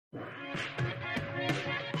Hello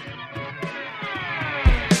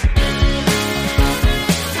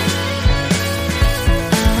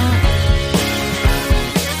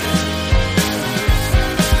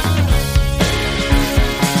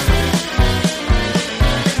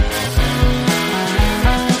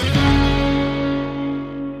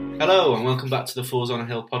and welcome back to the Fools on a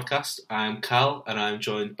Hill podcast. I'm Cal and I'm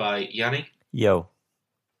joined by Yanni. Yo.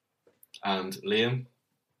 And Liam.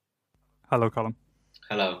 Hello, Colin.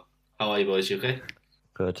 Hello. How are you boys? You okay?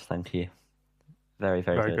 Good, thank you. Very,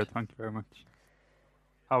 very, Very good. Thank you very much.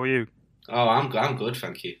 How are you? Oh, I'm good,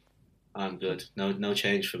 thank you. I'm good. No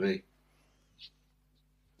change for me.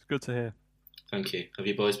 It's good to hear. Thank you. Have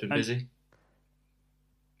you boys been busy?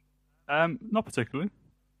 Not particularly.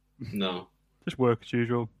 No. Just work as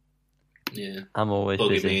usual. Yeah. I'm always Bugging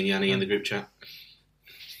busy. me and Yanni in the group chat.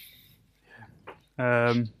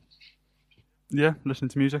 Yeah, listen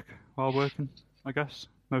to music while working, I guess.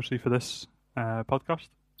 Mostly for this podcast.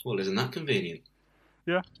 Well, isn't that convenient?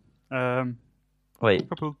 Yeah. Wait, a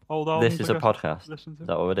couple of old albums. this is I a guess, podcast? to listen to. Is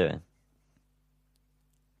that what we're doing?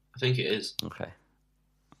 I think it is. Okay.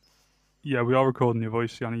 Yeah, we are recording your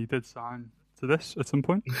voice, Yanni. You did sign to this at some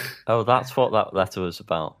point. Oh, that's what that letter was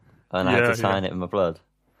about. And I had to sign it in my blood.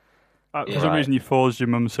 For some reason, you forged your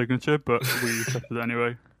mum's signature, but we accepted it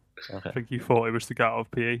anyway. Okay. I think you thought it was to get out of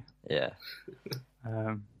PE. Yeah.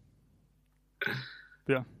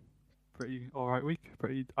 But yeah, pretty alright week,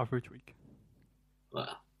 pretty average week.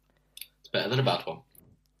 Well, it's better than a bad one.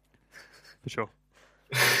 For sure.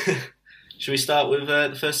 Should we start with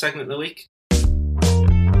the first segment of the week?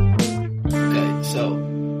 Okay, so,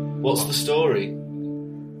 what's the story?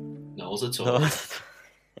 Knowles at all.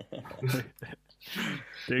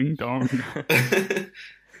 Ding dong.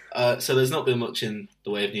 So there's not been much in the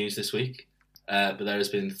way of news this week, but there has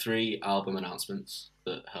been 3 album announcements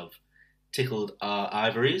that have tickled our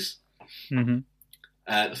ivories. Mm-hmm.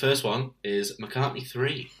 The first one is McCartney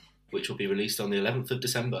 3, which will be released on the 11th of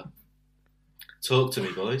December. Talk to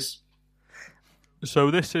me, boys.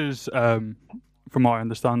 So this is, from what I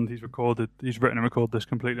understand, he's written and recorded this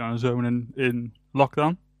completely on his own in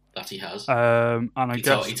lockdown. That he has. And I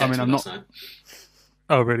guess, I'm not... Night.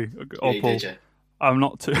 Oh, really? Yeah, he did, yeah. I'm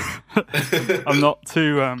not too...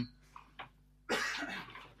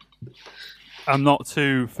 I'm not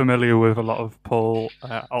too familiar with a lot of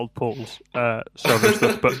old Paul's solo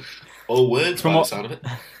stuff, but all words by the sound of it.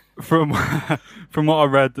 From what I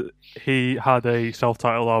read, he had a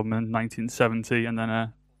self-titled album in 1970 and then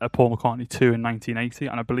a Paul McCartney 2 in 1980,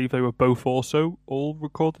 and I believe they were both also all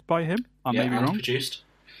recorded by him. I may be wrong. Produced.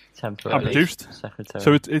 Temporarily. And produced. Secretary.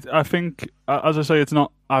 So I think, as I say, it's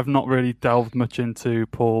not. I've not really delved much into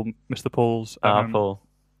Mr. Paul's Paul.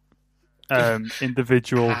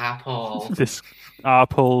 individual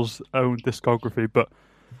Paul's own discography, but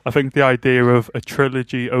I think the idea of a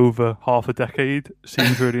trilogy over half a decade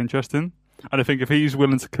seems really interesting. And I think if he's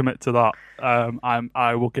willing to commit to that,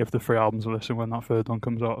 I will give the 3 albums a listen when that third one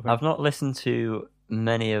comes out. I've not listened to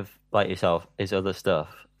many of, like yourself, his other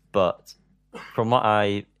stuff, but from what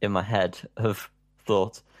I, in my head, have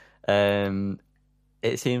thought,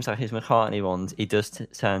 it seems like his McCartney ones, he does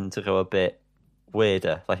tend to go a bit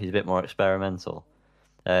weirder, like he's a bit more experimental.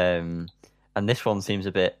 And this one seems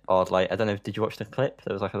a bit odd. Like, I don't know, did you watch the clip?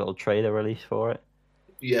 There was like a little trailer release for it.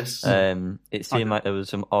 Yes. It seemed like there was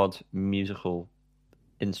some odd musical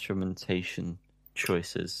instrumentation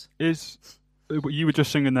choices. You were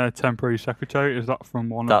just singing there, Temporary Secretary. Is that from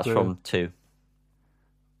one That's of the... from 2.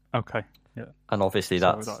 Okay, yeah. And obviously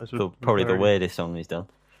So that's that is probably the weirdest song he's done.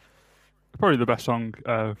 Probably the best song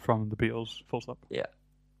from the Beatles, full stop. Yeah,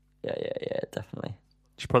 definitely.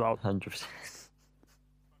 Just put that out. 100%.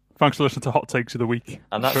 Thanks for listening to Hot Takes of the Week.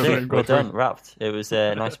 And that's it. We're done. Wrapped. It was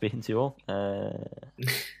nice speaking to you all.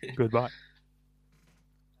 Goodbye.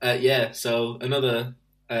 So another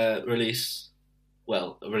release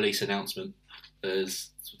announcement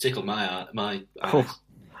has tickled my eyes.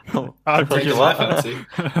 Tickled my fancy.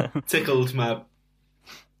 Tickled my...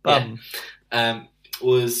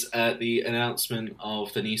 was the announcement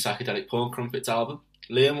of the new Psychedelic Porn Crumpets album.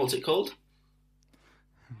 Liam, what's it called?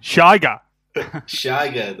 Shiger,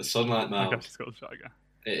 the Sunlight I Mouth. guess it's called Shiger.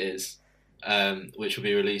 It is. Which will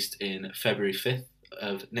be released in February 5th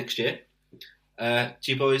of next year. Do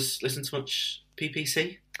you boys listen to much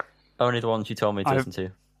PPC? Only the ones you told me to listen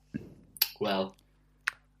to. Well,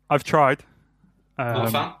 I've tried. Not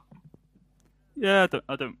a fan? Yeah,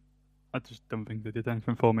 I just don't think they did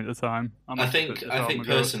anything for me at the time. I think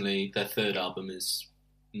personally their third album is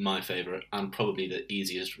my favourite and probably the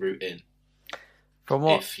easiest route in. From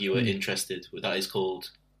what? If you were interested, that is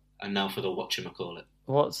called "And Now for the Whatchamacallit."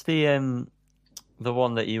 What's the The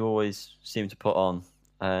one that you always seem to put on.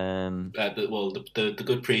 The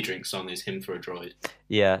good pre-drink song is "Hymn for a Droid."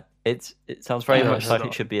 Yeah, it sounds very Oh, much like stop.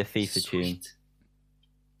 it should be a FIFA tune. Sweet.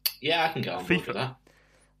 Yeah, I can get on board FIFA. with that.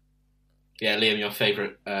 Yeah, Liam, your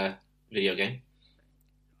favourite video game?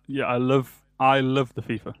 Yeah, I love the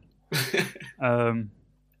FIFA.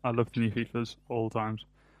 I love the new FIFAs all times.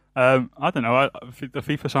 I don't know. The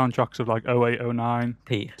FIFA soundtracks of like 08, 09,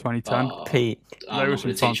 Pete. 2010. Oh, Pete. I'm There not was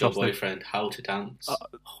going to some teach your fantastic- boyfriend how to dance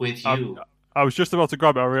with I'm- you. I was just about to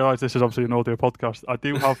grab it. I realised this is obviously an audio podcast. I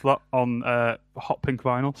do have that on hot pink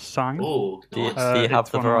vinyl signed. Oh, Do you, nice. do you have It's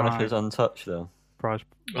the one of Veronica's my- Untouched though? Prize.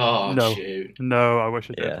 Oh, No. shoot. No, I wish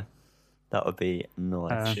I did. Yeah, that would be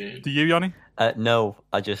nice. Shit. Do you, Yanni? No,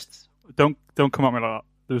 I just Don't come at me like that.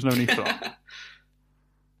 There's no need for that.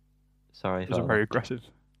 sorry. Those are Father. very aggressive.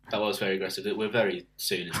 That was very aggressive. We're very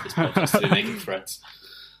soon into this podcast to be making threats.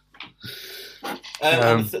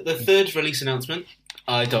 And the third release announcement.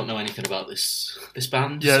 I don't know anything about this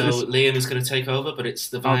band, Yeah, so Liam is going to take over. But it's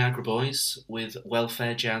the Oh. Viagra Boys with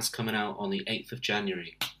Welfare Jazz coming out on the 8th of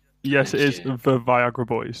January. Yes, it is Yeah. the Viagra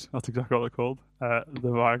Boys. That's exactly what they're called. The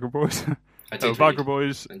Viagra Boys. I So did Viagra read.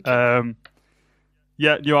 Boys. Thank you.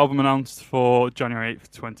 Yeah, new album announced for January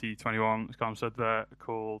 8th, 2021. As Cam said, they're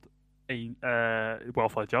called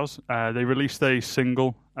Welfare Jazz. They released a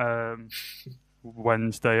single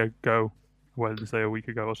Wednesday a week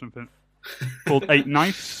ago or something, called Eight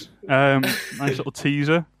Nice. Nice little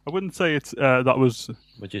teaser. I wouldn't say it's that was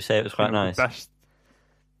Would you say it was quite the nice? best.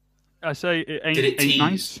 I say it ain't, Did it ain't tease?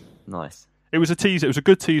 nice. Nice. It was a teaser. It was a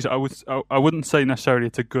good teaser. I wouldn't say necessarily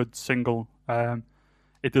it's a good single.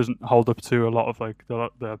 It doesn't hold up to a lot of like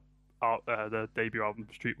the debut album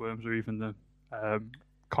Streetworms or even the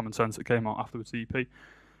Common Sense that came out afterwards, the EP.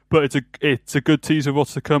 But it's a good teaser of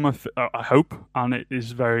what's to come. I hope, and it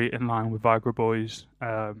is very in line with Viagra Boys.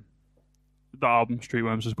 The album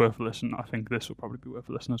Streetworms is worth a listen. I think this will probably be worth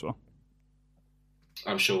a listen as well.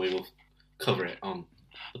 I'm sure we will cover it on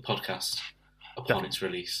the podcast upon Definitely. its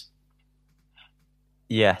release.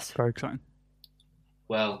 Yes. Very exciting.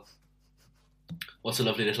 Well, what a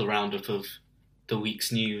lovely little roundup of the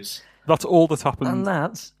week's news. That's all that's happened And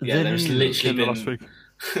that's Yeah, the there's news. literally in the been.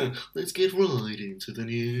 last week. Let's get right into the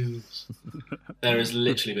news. There has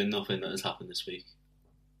literally been nothing that has happened this week.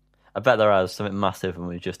 I bet there is something massive and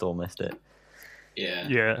we've just all missed it. Yeah,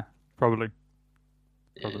 Yeah, probably.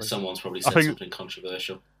 yeah, someone's probably I said think- something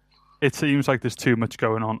controversial. It seems like there's too much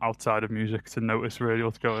going on outside of music to notice really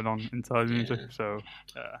what's going on inside of music. Yeah. So,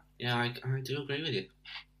 Yeah, I do agree with you.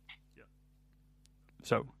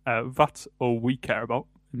 that's all we care about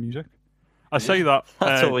in music. I say that,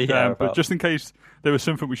 That's all we care but about. just in case there was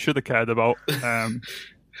something we should have cared about,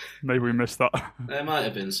 maybe we missed that. There might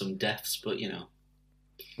have been some deaths, but you know.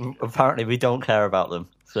 Apparently, we don't care about them,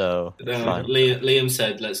 so it's No, fine. Liam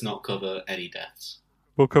said, let's not cover any deaths.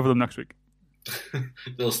 We'll cover them next week.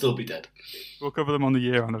 They'll still be dead. We'll cover them on the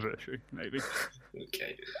year anniversary, maybe.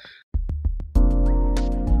 Okay.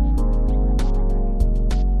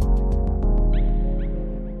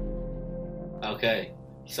 Okay,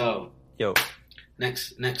 so Yo,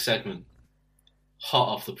 next segment, hot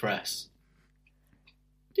off the press.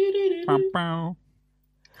 Bow, bow.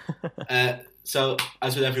 So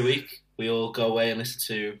as with every week, we all go away and listen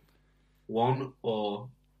to one or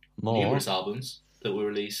more. numerous albums that were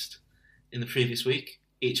released in the previous week,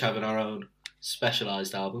 each having our own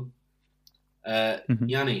specialised album.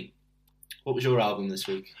 Yanni, what was your album this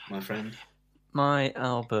week, my friend? My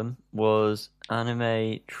album was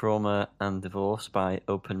Anime, Trauma and Divorce by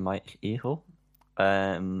Open Mike Eagle.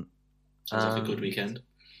 Sounds like a good weekend.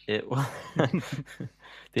 It was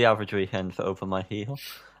the average weekend for Open Mike Eagle.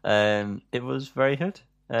 It was very good.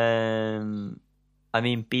 I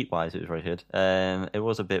mean, beat-wise, it was very good. It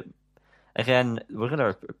was a bit... Again, we're going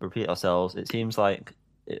to repeat ourselves. It seems like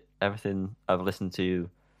everything I've listened to,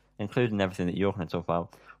 including everything that you're going to talk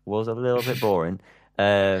about, was a little bit boring.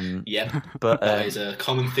 Yep, But that is a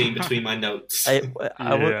common theme between my notes. I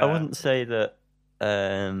Yeah. wouldn't say that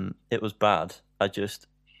it was bad.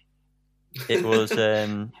 It was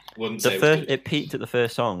Wouldn't say it was good. it peaked at the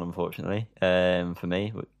first song, unfortunately, for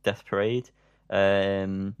me, with Death Parade.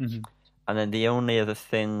 And then the only other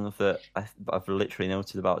thing that I've literally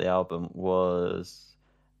noted about the album was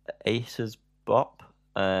Ace's Bop.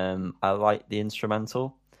 I like the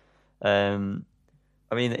instrumental.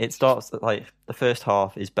 I mean, it starts like the first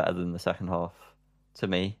half is better than the second half to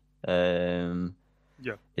me.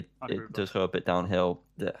 Yeah, it I agree with does go a bit downhill.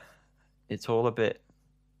 It's all a bit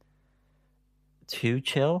too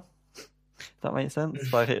chill. If that makes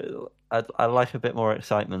sense. Like I like a bit more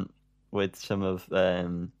excitement with some of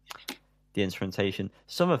the instrumentation.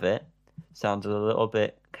 Some of it sounded a little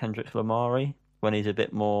bit Kendrick Lamar-y when he's a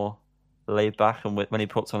bit more laid back, and when he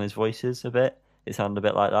puts on his voices a bit, it sounded a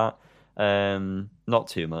bit like that. Not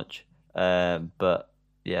too much, but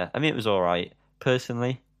yeah, I mean, it was all right.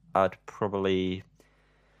 Personally, I'd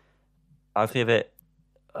give it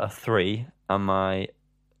a 3, and my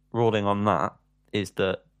ruling on that is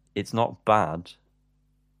that it's not bad,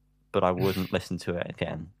 but I wouldn't listen to it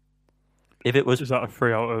again. If it was, is that a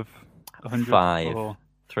 3 out of 100? 5, or...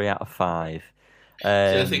 3 out of 5.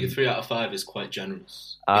 I think a 3 out of 5 is quite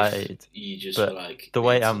generous. You just but like the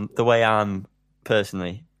way I'm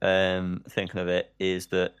personally thinking of it is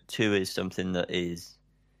that 2 is something that is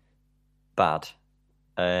bad.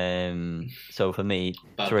 So for me,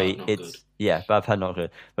 bad, 3 bad, it's good. Bad, not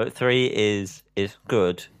good. But 3 is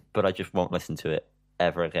good, but I just won't listen to it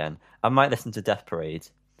ever again. I might listen to Death Parade.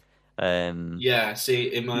 Yeah,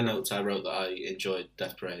 see, in my notes I wrote that I enjoyed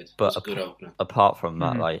Death Parade. It was a good opener. Apart from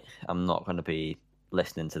that, like, I'm not going to be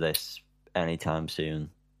listening to this anytime soon.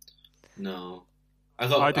 No, I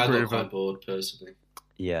got quite bored personally.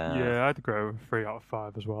 Yeah, I'd go 3 out of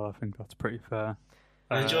 5 as well. I think that's pretty fair.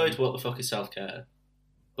 I enjoyed What the Fuck Is Self-Care,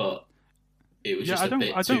 but it was just a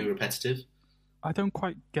bit too repetitive. I don't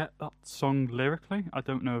quite get that song lyrically. I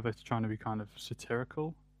don't know if it's trying to be kind of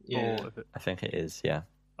satirical or if I think it is. Yeah,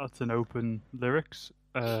 that's an open lyrics.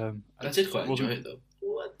 I did quite enjoy it though.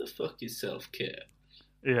 What the fuck is self-care?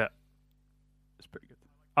 Yeah, it's pretty good.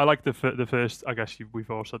 I like the first. I guess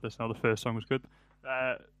we've all said this now. The first song was good.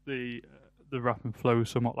 The rap and flow is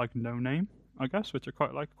somewhat like No Name, I guess, which I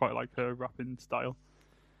quite like. Quite like her rapping style.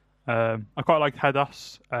 I quite liked Head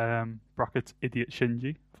Ass brackets Idiot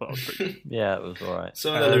Shinji. I thought that was pretty good. Yeah, it was alright.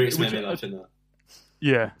 Some of the lyrics made me laugh in that.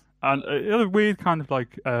 Yeah, and a weird kind of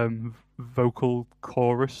like vocal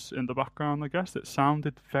chorus in the background, I guess. It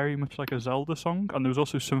sounded very much like a Zelda song, and there was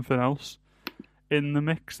also something else in the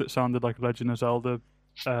mix that sounded like Legend of Zelda.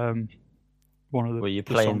 One of the Were you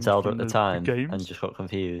playing Zelda at the time games. and just got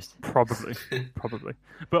confused? Probably.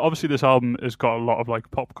 But obviously, this album has got a lot of like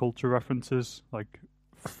pop culture references, like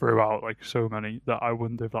throughout, like so many that I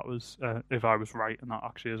wonder if that was if I was right and that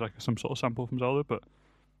actually is like some sort of sample from Zelda. But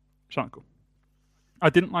it's not cool. I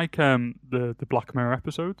didn't like the Black Mirror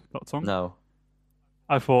episode, that song. No.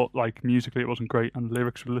 I thought like musically it wasn't great, and the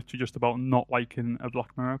lyrics were literally just about not liking a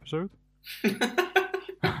Black Mirror episode.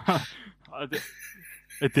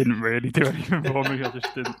 It didn't really do anything for me. I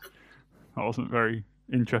just didn't. That wasn't very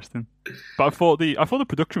interesting. But I thought the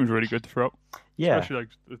production was really good throughout. Yeah, especially like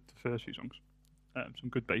the first few songs. Some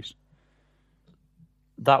good bass.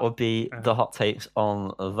 That would be the hot takes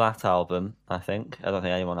on that album, I think. I don't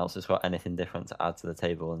think anyone else has got anything different to add to the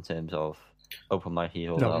table in terms of Open My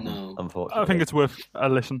Keyhole album, unfortunately. I think it's worth a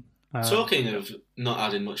listen. Talking of not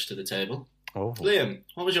adding much to the table, oh. Liam,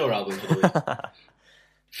 what was your album for the week?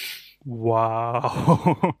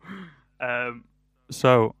 Wow.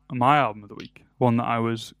 So, my album of the week, one that I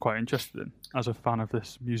was quite interested in as a fan of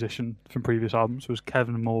this musician from previous albums, was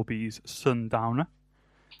Kevin Morby's Sundowner.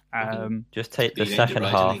 Just take the second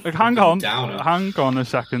half. Hang on a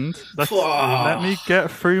second. Let me get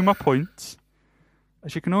through my points.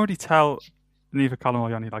 As you can already tell, neither Callum or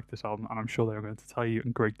Yanni liked this album, and I'm sure they were going to tell you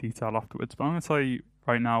in great detail afterwards. But I'm going to tell you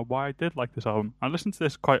right now why I did like this album. I listened to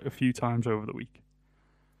this quite a few times over the week.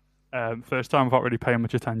 First time without really paying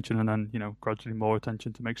much attention, and then gradually more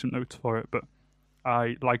attention to make some notes for it. But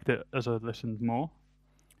I liked it as I listened more.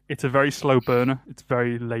 It's a very slow burner. It's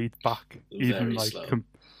very laid back,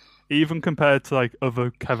 even compared to like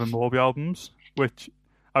other Kevin Morby albums, which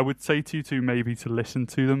I would say to you to maybe to listen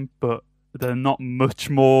to them, but they're not much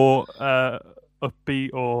more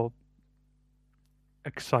upbeat or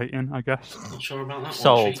exciting, I guess. I'm not sure about that.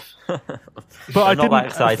 Sold. But I didn't. Not that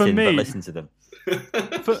exciting, for me, but listen to them.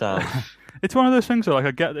 It's one of those things where, like,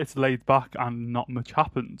 I get it's laid back and not much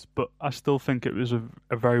happens, but I still think it was a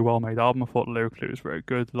very well made album. I thought lyrically it was very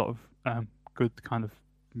good. A lot of good kind of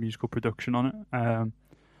musical production on it.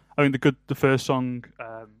 I think the first song,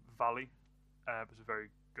 Valley, was a very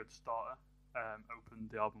good starter. Opened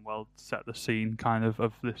the album well, set the scene kind of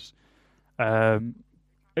this.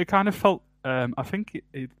 It kind of felt. I think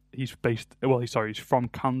he's based. Well, he's from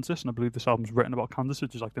Kansas, and I believe this album's written about Kansas,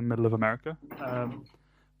 which is like the middle of America.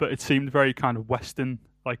 But it seemed very kind of Western,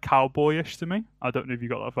 like cowboyish to me. I don't know if you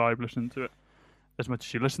got that vibe listening to it as much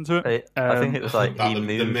as you listened to it. I think it was like the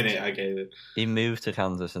minute I gave it. He moved to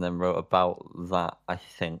Kansas and then wrote about that. I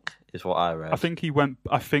think is what I read. I think he went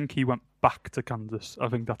back to Kansas. I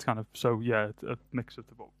think that's kind of a mix of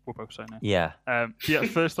what we're both saying here. Yeah. The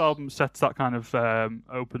first album sets that kind of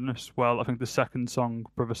openness well. I think the second song,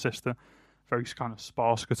 Brother Sister, very kind of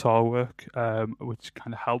sparse guitar work, which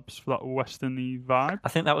kind of helps for that westerny vibe. I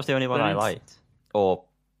think that was the only one I liked. Or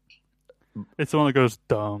it's the one that goes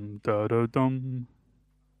dum da da dum,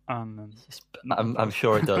 and then I'm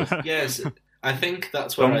sure it does. Yes, I think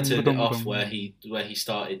that's where I turned it off. Where he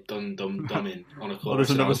started dum dum dumming on a chorus.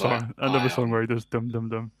 There's another song where he does dum dum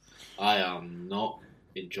dum. I am not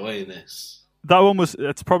enjoying this. That one was.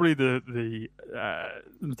 It's probably the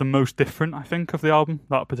most different, I think, of the album.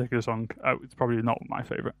 That particular song. It's probably not my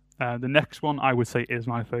favorite. The next one I would say is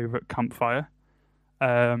my favorite, Campfire.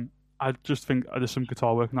 I just think there's some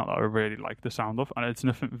guitar work in that I really like the sound of, and it's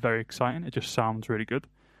nothing very exciting. It just sounds really good.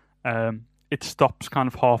 It stops kind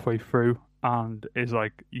of halfway through, and is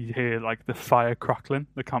like you hear like the fire crackling,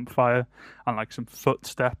 the campfire, and like some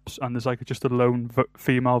footsteps, and there's like just a lone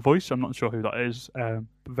female voice. I'm not sure who that is.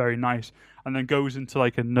 Very nice. And then goes into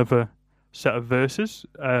like another set of verses,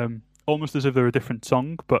 almost as if they're a different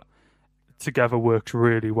song, but together works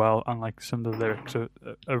really well, and like some of the lyrics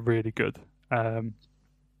are really good,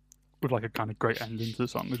 with like a kind of great ending to the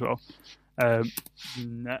song as well.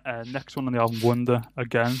 Next one on the album, Wonder,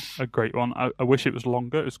 again a great one. I wish it was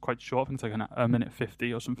longer. It was quite short. I think it's like a minute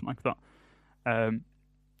 50 or something like that.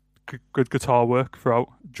 Good guitar work throughout.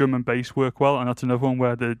 Drum and bass work well, and that's another one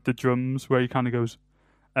where the drums, where he kind of goes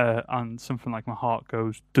and something like My Heart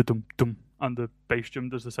goes dum dum, and the bass drum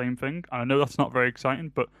does the same thing. And I know that's not very exciting,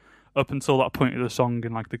 but up until that point of the song,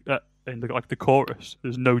 in the chorus,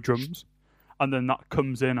 there's no drums, and then that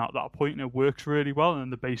comes in at that point, and it works really well. And then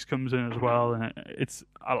the bass comes in as well, and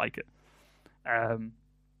I like it.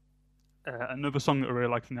 Another song that I really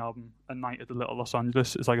like from the album, A Night at the Little Los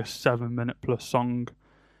Angeles, is like a 7-minute plus song.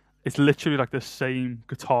 It's literally like the same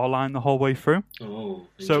guitar line the whole way through. Oh,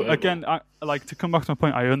 so again, I like to come back to my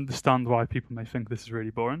point. I understand why people may think this is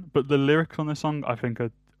really boring, but the lyrics on this song I think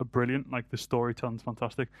are brilliant. Like the storytelling's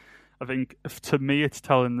fantastic. I think to me it's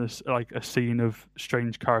telling this like a scene of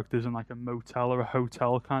strange characters in like a motel or a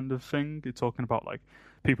hotel kind of thing. It's talking about like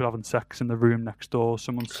people having sex in the room next door,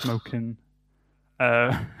 someone smoking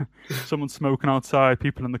outside,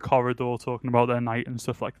 people in the corridor talking about their night and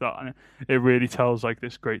stuff like that, and it really tells like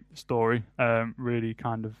this great story, really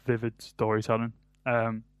kind of vivid storytelling.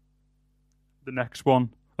 The next one,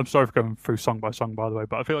 I'm sorry for going through song by song, by the way,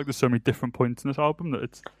 but I feel like there's so many different points in this album that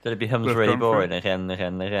it's... That it becomes really boring again.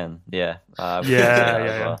 Yeah.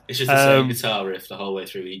 Yeah. It's just the same guitar riff the whole way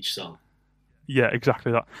through each song. Yeah,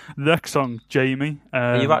 exactly that. The next song, Jamie.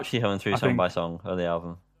 Are you actually going through song by song of the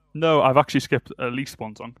album? No, I've actually skipped at least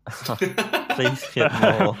one song. Please skip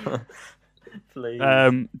more.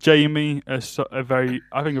 Please. Jamie is a very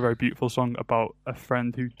beautiful song about a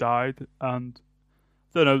friend who died, and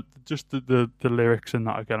I don't know, just the lyrics in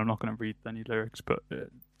that. Again, I'm not going to read any lyrics, but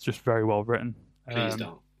it's just very well written. Please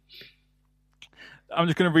don't. I'm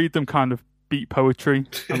just going to read them kind of beat poetry.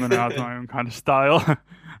 I'm going to add my own kind of style.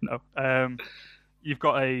 No. You've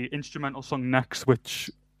got a instrumental song next,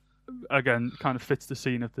 which again kind of fits the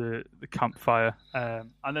scene of the campfire, and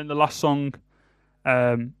then the last song,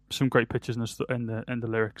 some great pictures in the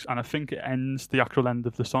lyrics, and I think it ends the actual end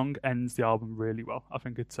of the song ends the album really well. I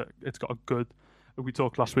think it's got a good. We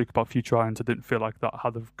talked last week about Future Irons. I didn't feel like that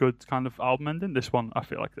had a good kind of album ending. This one I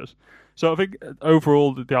feel like does. So I think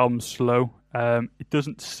overall the album's slow. It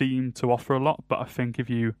doesn't seem to offer a lot, but I think if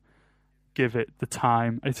you give it the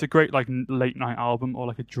time, it's a great like late night album, or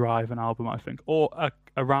like a driving album, I think, or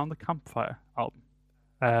around the campfire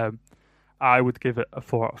album. I would give it a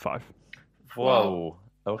 4 out of 5. Whoa.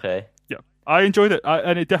 Okay. Yeah, I enjoyed it,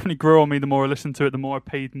 and it definitely grew on me the more I listened to it, the more I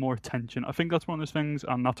paid more attention. I think that's one of those things,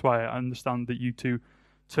 and that's why I understand that you two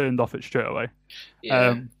turned off it straight away.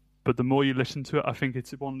 Yeah. But the more you listen to it, I think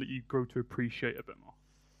it's one that you grow to appreciate a bit more.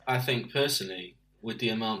 I think personally, with the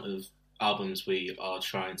amount of albums we are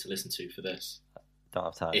trying to listen to for this, don't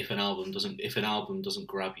have time. If an album doesn't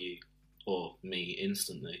grab you or me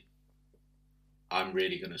instantly, I'm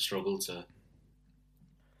really going to struggle to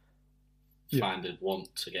find a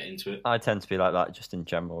want to get into it. I tend to be like that just in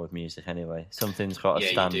general with music anyway. Something's got to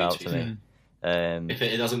stand out to me. If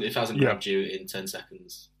it hasn't grabbed you in 10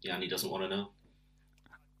 seconds, Yanni doesn't want to know.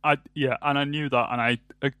 And I knew that, and I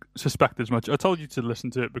suspect as much. I told you to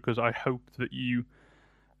listen to it because I hoped that you.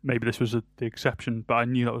 Maybe this was the exception, but I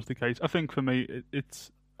knew that was the case. I think for me,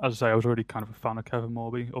 it's, as I say, I was already kind of a fan of Kevin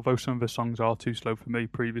Morby, although some of his songs are too slow for me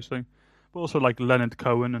previously. But also like Leonard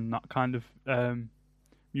Cohen and that kind of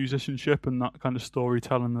musicianship and that kind of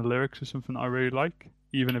storytelling, the lyrics is something that I really like,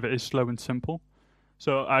 even if it is slow and simple.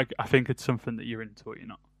 So I think it's something that you're into, you're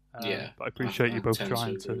not. But I appreciate you both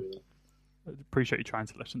trying to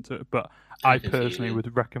listen to it. But I personally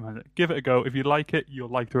would recommend it. Give it a go. If you like it, you'll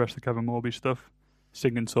like the rest of Kevin Morby's stuff.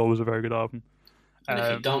 Singing Tour was a very good album. And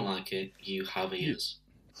if you don't like it, you have ears.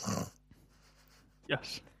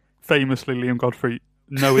 Yes. Famously, Liam Godfrey,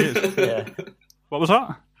 no ears. Yeah. What was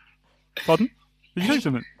that? Pardon? Did you say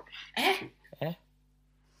something? Eh?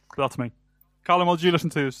 That's me. Callum, what did you listen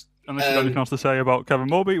to? Unless you got anything else to say about Kevin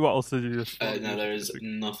Morby, what else did you just... No, there is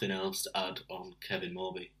nothing else to add on Kevin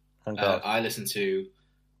Morby. Thank God. I listened to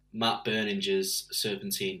Matt Berninger's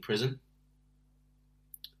Serpentine Prison.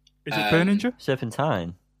 Is it Berninger?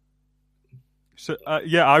 Serpentine? So,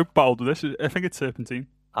 yeah, I battled with this. I think it's Serpentine.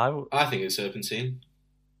 I think it's Serpentine.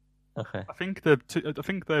 Okay. I think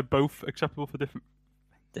they're both acceptable for different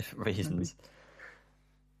reasons.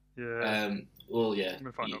 Yeah. Well, yeah. I'm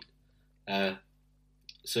gonna find out.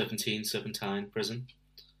 Serpentine Prison.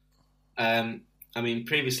 I mean,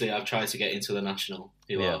 previously I've tried to get into The National,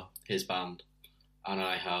 who are his band, and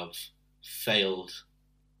I have failed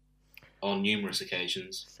on numerous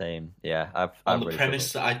occasions. Same, yeah. On the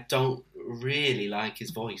premise that I don't really like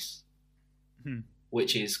his voice,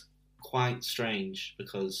 which is quite strange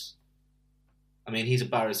because, I mean, he's a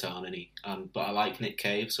baritone, but I like Nick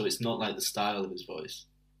Cave, so it's not like the style of his voice.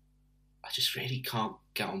 I just really can't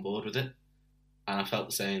get on board with it, and I felt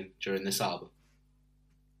the same during this album.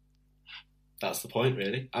 That's the point,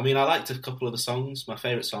 really. I mean, I liked a couple of the songs. My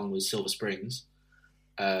favourite song was Silver Springs.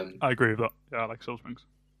 I agree with that. Yeah, I like Silver Springs.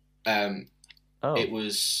 It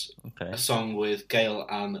was a song with Gail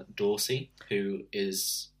Ann Dorsey, who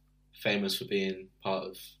is famous for being part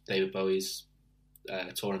of David Bowie's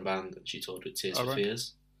touring band, and she toured with Tears for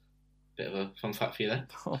Fears. Bit of a fun fact for you there.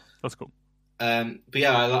 Oh, that's cool. But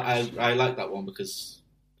yeah, I like that one because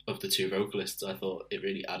of the two vocalists. I thought it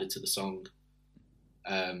really added to the song.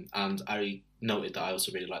 And I noted that I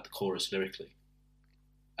also really liked the chorus lyrically.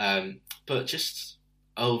 But just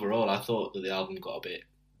overall, I thought that the album got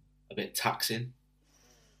a bit taxing.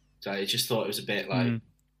 So I just thought it was a bit like...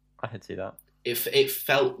 I could see that. It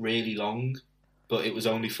felt really long, but it was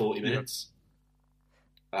only 40 minutes.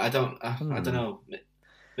 I don't know.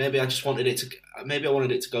 Maybe I just wanted it to... Maybe I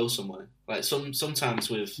wanted it to go somewhere. Like sometimes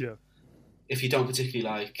with... Yeah. If you don't particularly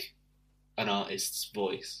like an artist's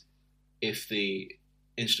voice, if the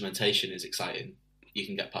instrumentation is exciting, you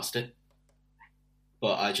can get past it.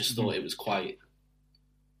 But I just thought it was quite...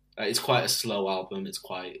 it's quite a slow album. It's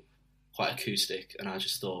quite acoustic, and I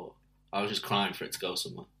just thought I was just crying for it to go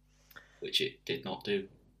somewhere, which it did not do.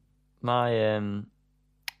 My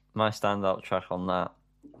my standout track on that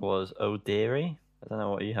was Oh Dearie. I don't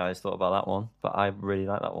know what you guys thought about that one, but I really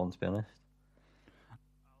like that one, to be honest.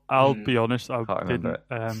 I'll be honest, I can't didn't.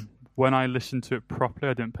 remember it. When I listened to it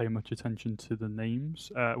properly, I didn't pay much attention to the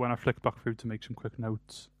names. When I flicked back through to make some quick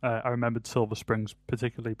notes, I remembered Silver Springs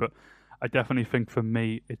particularly, but I definitely think for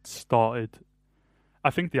me it started... I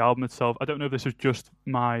think the album itself, I don't know if this was just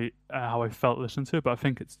my how I felt listening to it, but I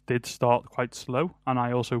think it did start quite slow, and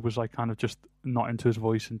I also was like kind of just not into his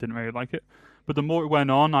voice and didn't really like it. But the more it went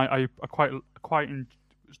on, I quite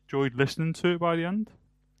enjoyed listening to it by the end,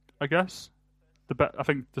 I guess. I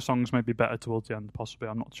think the songs may be better towards the end, possibly.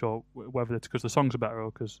 I'm not sure whether it's because the songs are better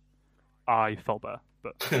or because I felt better.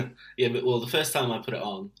 But yeah, but the first time I put it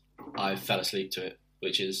on, I fell asleep to it,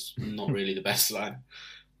 which is not really the best sign.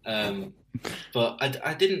 But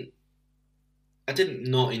I didn't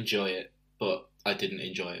not enjoy it, but I didn't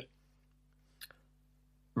enjoy it.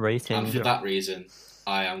 Rating. And for that reason,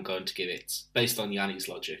 I am going to give it, based on Yanni's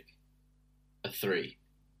logic, a 3,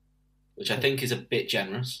 which I think is a bit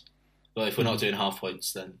generous. But if we're not doing half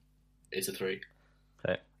points, then it's a 3.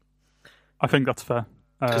 Okay. I think that's fair.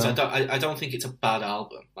 Because I don't think it's a bad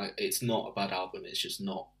album. Like, it's not a bad album. It's just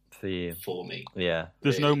not for you, for me. Yeah.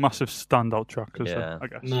 There's no massive standout track, is there? I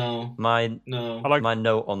guess. No. My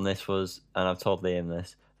note on this was, and I've told Liam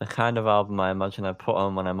this, the kind of album I imagine I put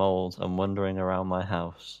on when I'm old and wandering around my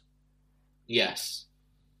house. Yes.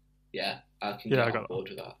 Yeah, I can get on board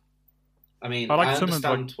with that. I mean, I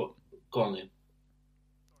understand what... Go on, Liam.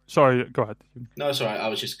 Sorry, go ahead. No, it's all right. I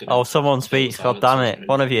was just going to... Oh, someone speaks. God damn it.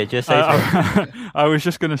 One of you, just say something. I was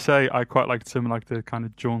just going to say I quite liked some like the kind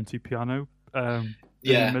of jaunty piano in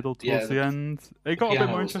the middle towards the end. It got a bit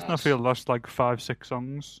more interesting, nice. I feel, the last like 5-6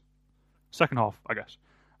 songs. Second half, I guess.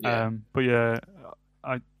 Yeah. But yeah,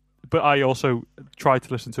 I also tried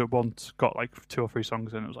to listen to it once, got like 2 or 3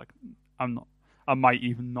 songs in, and it was like, I might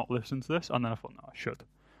even not listen to this, and then I thought, no, I should.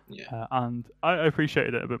 Yeah. And I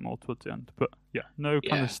appreciated it a bit more towards the end, but yeah, no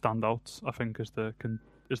kind of standouts. I think is the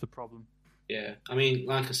problem. Yeah, I mean,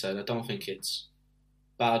 like I said, I don't think it's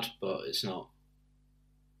bad, but it's not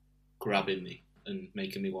grabbing me and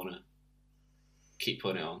making me want to keep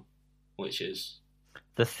putting it on, which is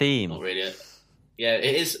the theme. Not really. Yeah,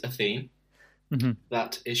 it is a theme.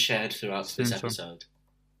 that is shared throughout this Seems so. episode.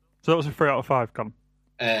 So that was a 3 out of 5, Callum.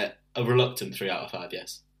 A reluctant 3 out of 5,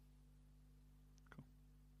 yes.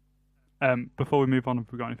 Before we move on, have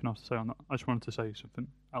we got anything else to say on that? I just wanted to say something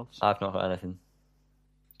else. I've not got anything.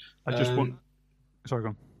 I just want. Sorry, go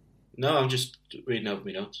on. No, I'm just reading over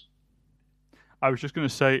my notes. I was just going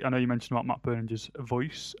to say, I know you mentioned about Matt Burninger's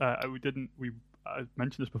voice. I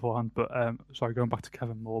mentioned this beforehand, but sorry, going back to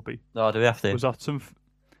Kevin Morby. Oh, do we have to? Was that some?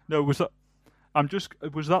 No, was that?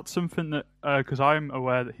 Was that something that? Because I'm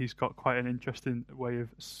aware that he's got quite an interesting way of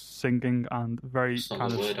singing and very It's not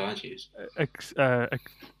kind the of. word I'd use.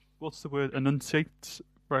 What's the word? Enunciates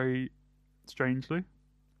very strangely.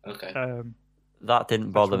 Okay. That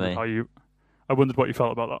didn't bother me. I wondered what you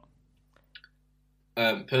felt about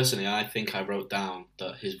that. Personally, I think I wrote down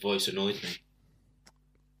that his voice annoyed me.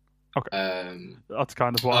 Okay. That's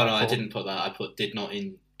kind of what I thought. I didn't put that. I put did not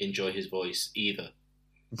enjoy his voice either.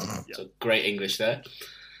 So great English there.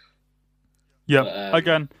 Yeah. But,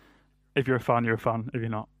 again, if you're a fan, you're a fan. If you're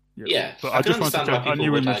not, yeah. But I can just wanted understand to why check.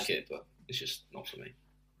 people would like it, but it's just not for me.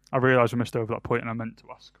 I realised I missed over that point, and I meant to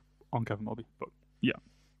ask on Kevin Morby. But yeah,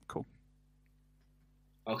 cool.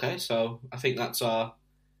 Okay, so I think that's our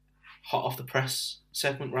hot off the press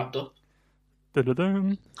segment wrapped up.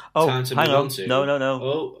 Da-da-dum. Oh, Time to hang move on. on to- No.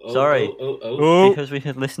 Oh, Sorry. Oh. Because we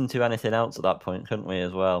could listen to anything else at that point, couldn't we,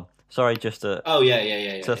 as well? Sorry, just to Oh,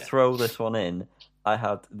 yeah. throw this one in, I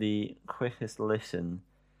had the quickest listen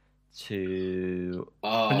to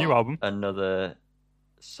A new album. another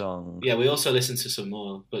song. Yeah, we also listened to some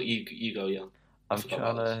more, but you go, Jan. I I'm forgot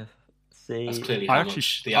trying about to see. That's clearly I how actually,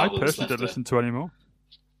 much the I album was personally left didn't listen to any more.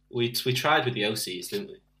 We tried with the OCs, didn't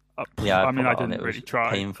we? Yeah, I mean, I put it on, didn't it was really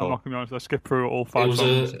try. painful. I'm not going to be honest. I skipped through all It 5 was songs.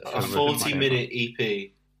 a within my 40-minute EP.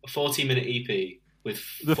 A 40-minute EP with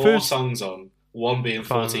The 4 first- songs on, one being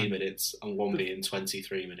Fine. 14 minutes and one being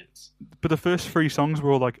 23 minutes. But the first 3 songs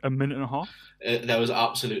were all like a minute and a half. There was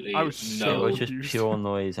absolutely I was It no... was just confused. pure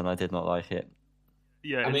noise, and I did not like it.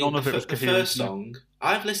 Yeah, I mean, none of it was the coherent. first song,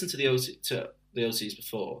 I've listened to the OCs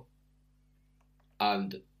before,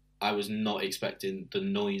 and I was not expecting the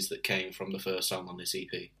noise that came from the first song on this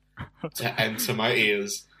EP to enter my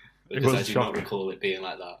ears, because was I do not shock. recall it being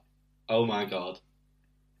like that. Oh my god.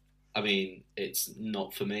 I mean, it's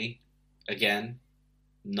not for me. Again,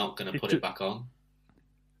 not going to put it back on.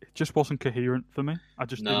 It just wasn't coherent for me. I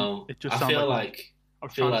just No, didn't. It just I sounded feel like like I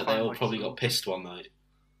was feel trying to like they find, all probably some- got pissed one night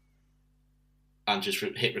and just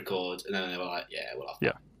hit record, and then they were like, "Yeah, we'll have that."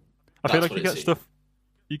 Yeah. I feel That's like what you it get seemed. stuff.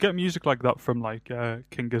 You get music like that from like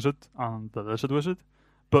King Gizzard and the Lizard Wizard,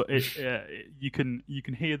 but you can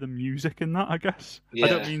hear the music in that. I guess I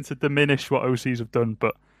don't Yeah. mean to diminish what OCs have done,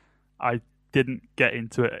 but I didn't get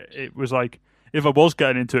into it. It was like if I was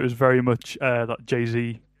getting into it, it was very much that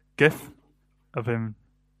Jay-Z gif of him,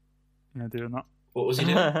 doing that. What was he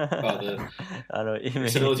doing? I know what you mean.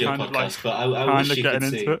 It's an audio Kind of podcast, like- but I wish Kind of you could getting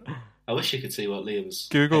see. into it. I wish you could see what Liam's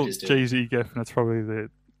Google head is doing. Jay-Z gif, and it's probably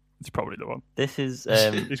the one. This is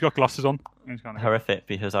He's got glasses on. He's kind of horrific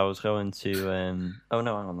because I was going to. Oh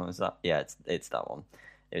no, hang on, is that? Yeah, it's that one.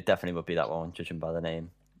 It definitely would be that one, judging by the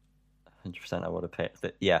name. 100%, I would have picked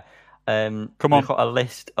it. Yeah. Come on. We've got a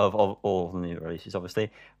list of all of the new releases.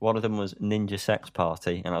 Obviously, one of them was Ninja Sex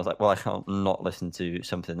Party, and I was like, well, I can't not listen to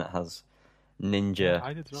something that has ninja,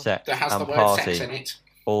 I did as well. sex, That has the and word party sex in it.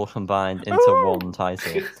 all combined into one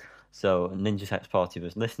title. So Ninja Sex Party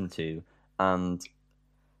was listened to, and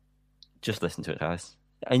just listen to it, guys,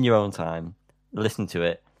 in your own time. Listen to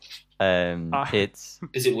it. It's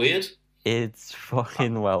Is it weird?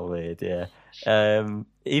 fucking well weird, yeah.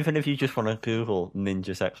 Even if you just want to Google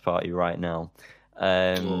Ninja Sex Party right now,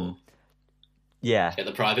 Or yeah, get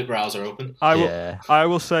the private browser open. I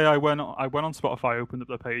will say I went on Spotify, opened up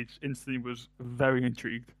the page, instantly was very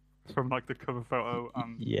intrigued from like the cover photo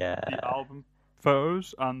and yeah. the album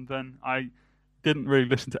photos, and then I didn't really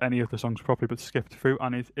listen to any of the songs properly, but skipped through.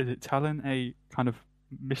 And is it telling a kind of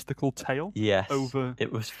mystical tale? Yes, over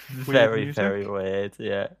it was weird very, music? very weird.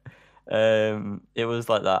 Yeah, it was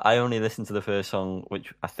like that. I only listened to the first song,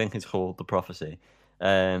 which I think is called "The Prophecy,"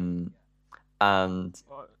 and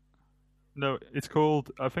No, it's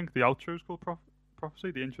called. I think the outro is called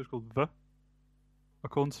Prophecy. The intro is called The.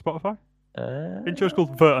 According to Spotify, intro is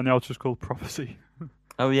called The, and the outro is called Prophecy.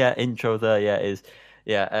 oh yeah, intro there. Yeah, it is.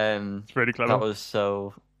 Yeah, It's really clever.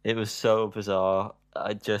 it was so bizarre.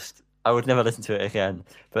 I would never listen to it again.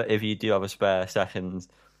 But if you do have a spare second,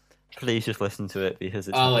 please just listen to it because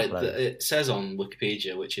it's. It says on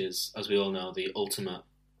Wikipedia, which is, as we all know, the ultimate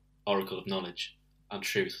oracle of knowledge and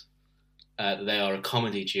truth. They are a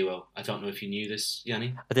comedy duo. I don't know if you knew this,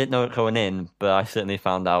 Yanni. I didn't know it going in, but I certainly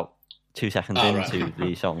found out 2 seconds Oh, right. into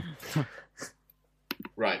the song.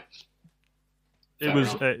 Right. It Fair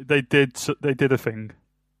was enough. they did a thing.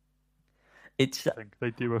 It's I think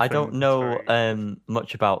they do. I don't It's know very-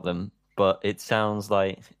 much about them, but it sounds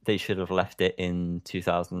like they should have left it in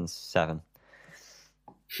 2007.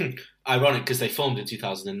 Ironic because they formed in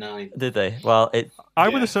 2009. Did they? Well, I Yeah.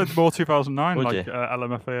 would have said more 2009, Would like you?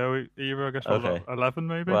 LMFAO era. I guess what was Okay. that, 11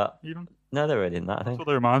 maybe. Well, Even no, they were in that. I that's think. what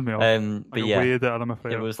they remind me of. But Like a yeah, weird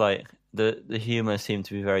LMFAO. it was like the humor seemed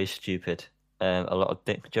to be very stupid. A lot of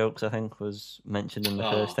dick jokes, I think, was mentioned in the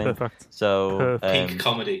Oh. first thing. Perfect. So, Perfect. Peak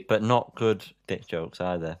comedy. but not good dick jokes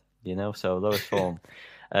either. You know, so lowest form.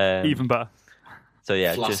 Even better. So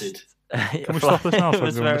yeah, Flaccid. just Can we stop this now? So it I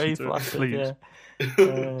was can go and very listen to it, flaccid. please?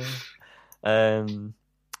 Yeah.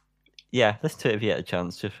 Yeah, listen to it if you get a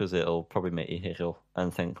chance, just because it'll probably make you giggle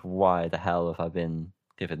and think, why the hell have I been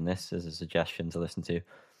given this as a suggestion to listen to?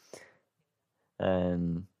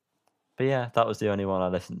 But yeah, that was the only one I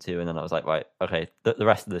listened to, and then I was like, right, okay, the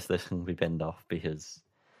rest of this list can be binned off because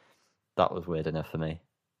that was weird enough for me.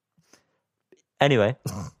 Anyway,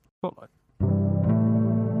 Spotlight.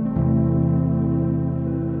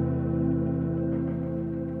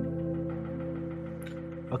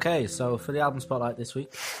 Okay, so for the album spotlight this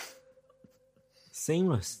week,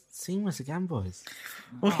 seamless again, boys.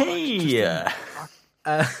 hey,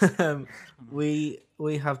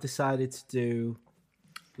 We have decided to do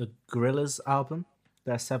the Gorillaz album,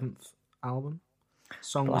 their 7th album.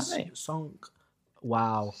 Blimey. Song.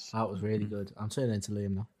 Wow, that was really good. I'm turning into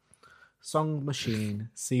Liam now. Song Machine,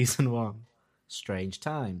 Season 1, Strange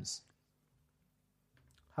Times.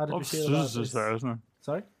 How did A we lot of feel about scissors this? there, isn't there?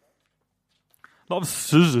 Sorry? A lot of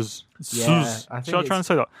scissors. Yeah, I think Shall I try and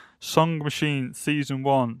say that? Song Machine, Season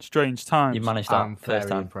 1, Strange Times. you managed that I'm first very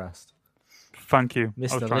time. impressed. Thank you. I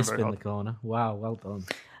was Mr. trying Lisp very in the hard. corner. Wow, well done.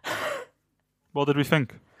 What did we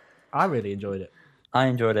think? I really enjoyed it. I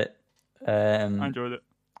enjoyed it. I enjoyed it.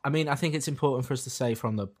 I mean, I think it's important for us to say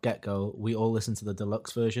from the get-go, we all listened to the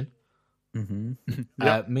deluxe version. Mhm.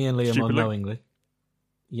 Me and Liam Stupidly. unknowingly.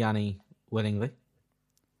 Yanni willingly.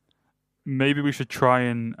 Maybe we should try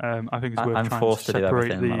and. I think it's worth I'm trying forced to to do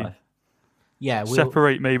separate everything in my the life. Yeah, we'll,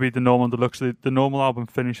 separate maybe the normal and deluxe. The normal album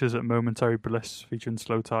finishes at Momentary Bliss featuring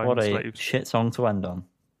Slow Time What and a Slaves. shit song to end on.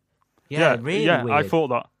 really yeah. weird. I thought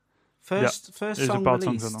that. First it is a song bad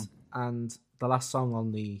song to released, know. and the last song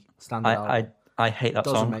on the standard album. I hate that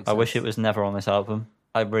Doesn't song. make I wish sense. it was never on this album.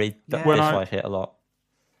 I really Yeah. When I- dislike it a lot.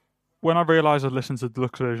 When I realised I'd listened to the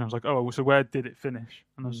deluxe version, I was like, oh, so where did it finish?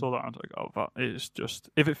 And Hmm. I saw that and I was like, oh, that is just.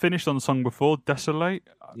 If it finished on the song before, Desolate,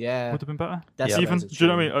 Yeah, would have been better. Desolate Even, is a do you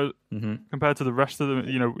know what I tune. mean? Hmm. Compared to the rest of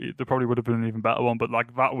them, there probably would have been an even better one, but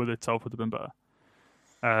like that with itself would have been better.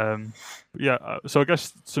 But yeah, so I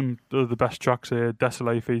guess some of the best tracks here,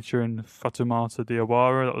 Desolate featuring Fatoumata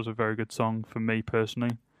Diawara, that was a very good song for me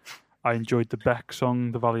personally. I enjoyed the Beck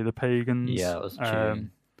song, The Valley of the Pagans. Yeah, it was a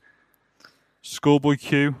tune. Schoolboy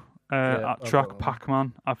Q Yeah, at track I love that one.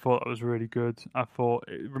 Pac-Man. I thought that was really good. I thought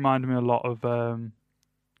it reminded me a lot of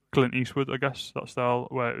Clint Eastwood, I guess, that style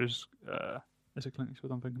where it was. Is it Clint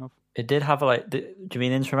Eastwood I'm thinking of? It did have do you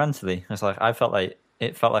mean instrumentally? It's like I felt like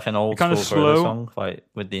it felt like an old kinda school Gorillaz slow. song, like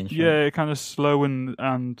with the instrument. Yeah, kind of slow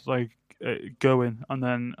and like going, and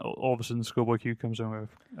then all of a sudden Schoolboy Q comes in with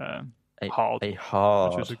hard, a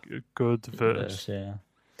hard which was a good verse. verse,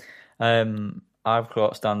 yeah. I've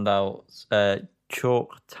got standouts.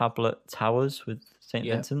 Chalk Tablet Towers with Saint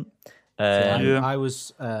Yeah. Vincent. Yeah. I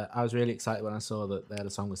was really excited when I saw that they had a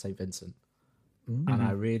song with St. Vincent, and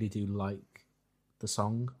I really do like the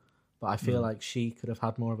song, but I feel like she could have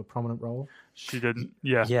had more of a prominent role. She didn't.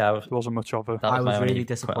 Yeah, Yeah, there wasn't much of her. that I was my was only really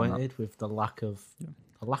quit on that. disappointed with the lack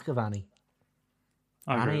of Annie.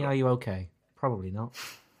 I agree Annie, with are you okay? Probably not.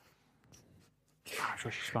 that. I'm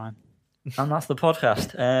sure she's fine. And that's the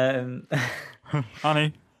podcast.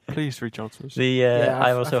 Annie, please reach out to us.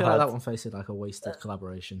 I also feel had like that one faced like a wasted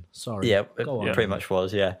collaboration. Sorry. Yeah, it Go on. pretty much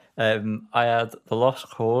was, yeah. I had The Lost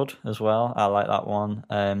Chord as well. I like that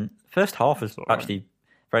one. First half is alright. actually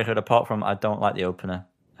very good, apart from I don't like the opener.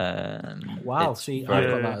 Wow. it's See, very-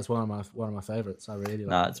 I've got Yeah. that as one of my favorites. I really like.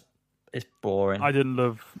 Nah, it's boring. I didn't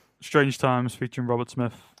love Strange Times featuring Robert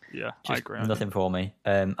Smith. Yeah, I Just agree. nothing for me.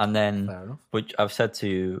 And then, Fair enough. which I've said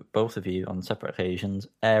to both of you on separate occasions,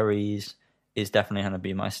 Aries is definitely going to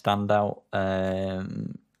be my standout.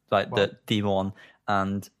 The D1,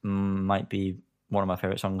 and might be one of my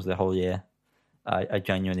favorite songs of the whole year. I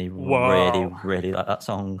genuinely Wow. really like that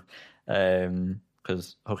song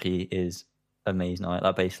because Hooky is amazing. Like,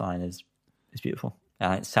 that bass line is beautiful,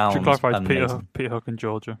 and it sounds Should clarify it's amazing. Peter Hook and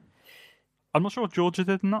Georgia. I'm not sure what Georgia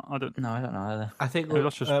did in that. I don't. No, I don't know either. I think Maybe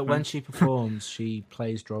that's just when me. she performs, she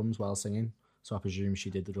plays drums while singing. So I presume she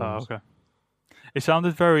did the Oh, drums. okay. It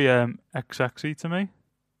sounded very XXy to me.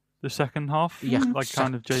 The second half, Yeah. like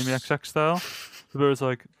kind of Jamie XX style. Where it's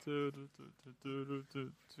like.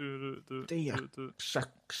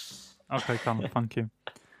 Shucks. Okay, Callum, thank you.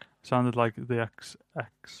 Sounded like the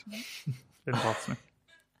XX involves me.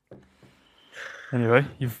 Anyway,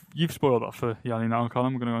 you've spoiled that for Yanni now,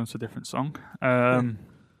 Colin. We're going to go on to a different song.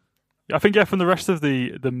 I think from the rest of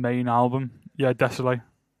the main album, Desolé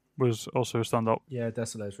was also a standout. Yeah,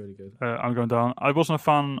 Desolé is really good. I'm going down. I wasn't a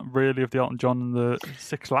fan really of the Elton John and the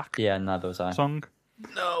Six Lack Yeah, neither was I. song.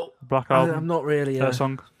 No, Black Album. I'm not really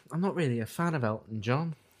song. I'm not really a fan of Elton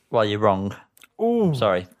John. Well, you're wrong. Oh,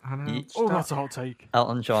 Sorry. I know. You- that's a hot take.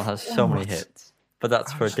 Elton John has so many what? hits, but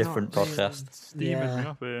that's for a It's not different really- podcast. Steaming me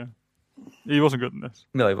up here. He wasn't good in this.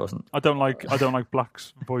 No, he wasn't. I don't like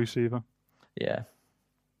Black's voice either. Yeah.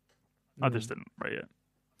 I just didn't rate it.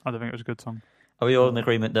 I don't think it was a good song. Are we all in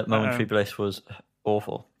agreement that Momentary Bliss was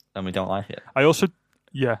awful and we don't like it? I also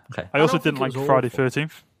Okay. I also don't think didn't it like was Friday awful.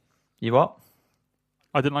 13th. You what?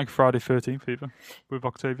 I didn't like Friday 13th either with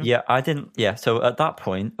Octavian. Yeah, I didn't. Yeah, so at that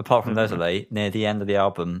point, apart from Desolé, near the end of the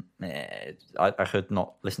album, I could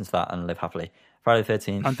not listen to that and live happily. Friday the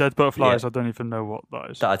 13th. And Dead Butterflies, Yeah. I don't even know what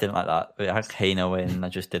that is. I didn't like that. It had Kano in. I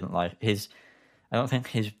just didn't like his. I don't think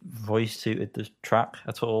his voice suited the track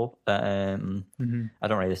at all. I don't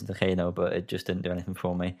really listen to Kano, but it just didn't do anything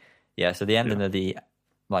for me. Yeah, so the ending of the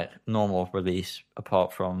normal release,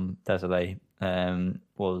 apart from Desolé,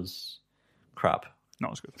 was crap.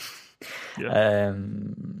 Not as good. Yeah.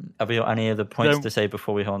 Have we got any other points No. to say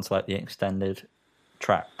before we go on to the extended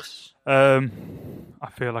tracks? I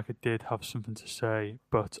feel like I did have something to say,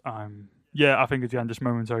 but I think at the end, just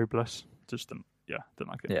Momentary Bliss. Just didn't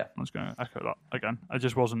like it. Yeah. I'm just going to echo that again. I'm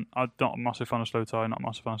not a massive fan of Slow Tie, not a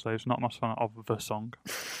massive fan of Slaves, not a massive fan of the song.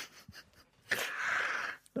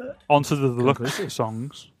 Onto the deluxe Conclusive.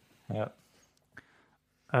 songs. Yeah.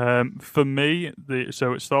 For me,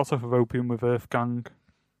 so it starts off with Opium with Earth Gang.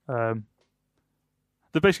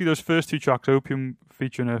 Basically those first two tracks, Opium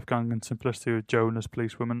featuring Earth Gang and Simplicity with Joan as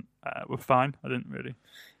Policewoman, were fine. I didn't really.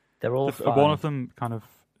 They're all fine. One of them kind of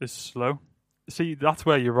is slow. See, that's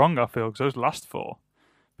where you're wrong, I feel, because those last four,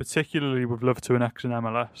 particularly with Love to an X and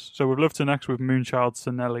MLS. So with Love to an X with Moonchild,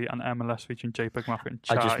 Sinelli, and MLS featuring JPEG Mafia and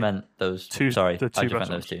Chai. I just meant those two. Sorry, I just meant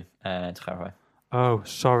those two. To clarify. Oh,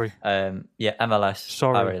 sorry. MLS.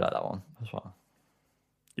 Sorry. I really like that one as well.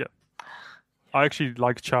 Yeah. I actually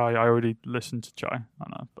like Chai. I already listened to Chai,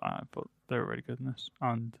 and I thought they were really good in this.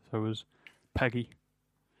 And so was Peggy.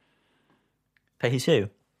 Peggy Sue.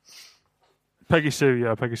 Peggy Sue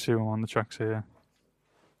on the tracks here.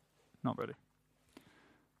 Not really.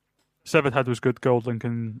 Severed Head was good. Gold Link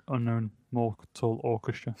and Unknown Mortal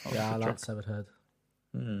Orchestra. That was a Yeah, I good like track. Severed Head.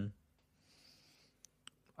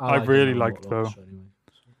 I like really Unknown liked, Mortal though. Orchestra anyway.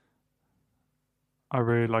 I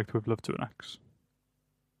really liked With Love to an X.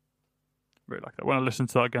 Really like that. When I listened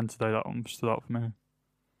to that again today, that one stood out for me.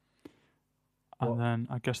 And What? then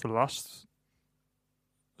I guess the last.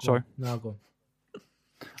 Go Sorry. on. No, go on.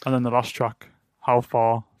 And then the last track, How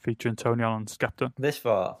Far, featuring Tony Allen and Skepta. This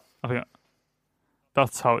far. I think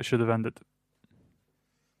that's how it should have ended. That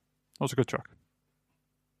was a good track.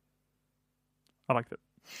 I liked it.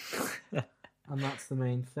 And that's the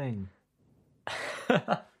main thing.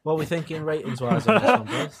 What are we thinking ratings-wise on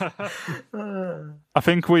this one, boys? I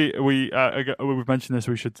think we've mentioned this.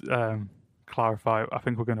 We should clarify. I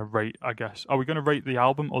think we're going to rate. I guess are we going to rate the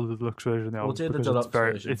album or the deluxe version of the album? We'll do the Because deluxe it's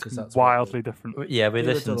very, version, 'cause It's that's wildly different. Yeah, we Do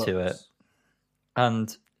the listened to it, deluxe.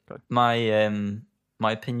 and Okay.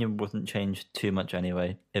 my opinion wouldn't change too much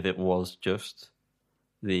anyway if it was just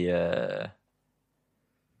the.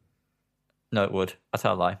 No, it would. I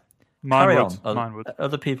tell a lie. Mine Carry would. on. Mine would.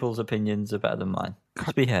 Other people's opinions are better than mine.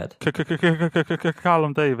 Spearhead.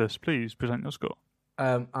 Callum Davis, please present your score.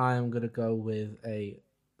 I am going to go with a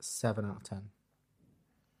 7 out of 10.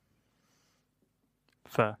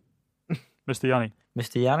 Fair. Mr. Yanni.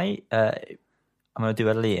 Mr. Yanni, I'm going to do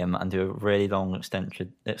a Liam and do a really long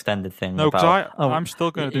extended thing. No, because about, I'm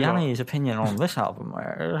still going to do that. Yanni's opinion on this album.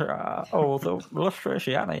 The illustrious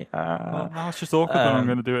Yanni. Now it's just awkward when I'm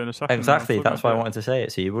going to do it in a second. Exactly, I'm still that's why I gonna wanted to say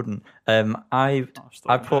it, so you wouldn't. I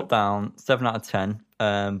put down 7 out of 10,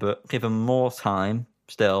 but given more time,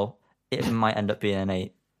 still, it might end up being an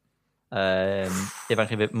 8. If I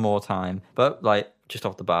give it more time, but just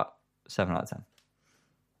off the bat, 7 out of 10.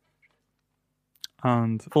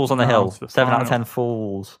 And Fools on the now Hill, to the 7 out of final. 10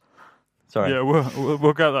 fools. Sorry. Yeah,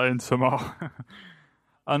 we'll get that in tomorrow.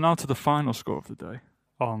 And now to the final score of the day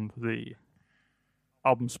on the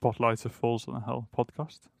album Spotlight of Falls on the Hell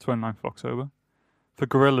podcast, 29th of October. For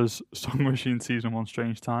Gorillaz Song Machine Season 1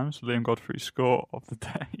 Strange Times, Liam Godfrey's score of the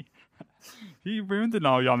day You ruined it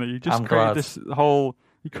now, Yanni. You just I'm created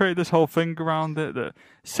glad. this whole thing around it. That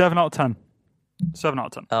 7 out of 10. 7 out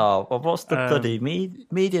of 10. Oh, well, what's the bloody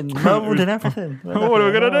median mode and everything? What are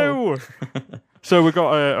we gonna do? So we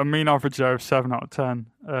got a mean average there of 7 out of 10,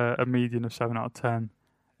 a median of 7 out of 10,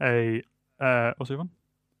 what's the other one?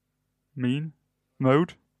 Mean,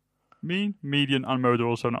 mode, mean, median, and mode are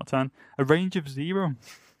all 7 out of 10. A range of 0.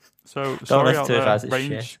 So sorry listen out to it, there, guys, it's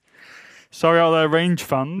range. shit. Sorry out there, range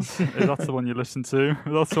fans. If that's the one you listen to,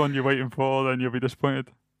 if that's the one you're waiting for, then you'll be disappointed.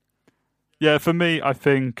 Yeah, for me, I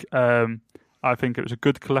think it was a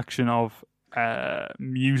good collection of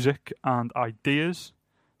music and ideas.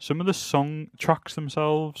 Some of the song tracks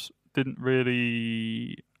themselves wouldn't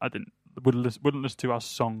listen to as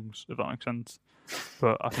songs, if that makes sense.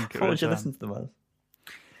 But I think it What was. would you listen to them as?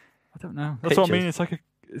 I don't know. That's what I mean. Pictures.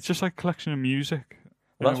 It's just like a collection of music.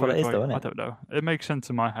 Well, that's in a what it weird is, way. though, isn't it? I don't know. It makes sense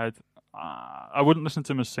in my head. I wouldn't listen to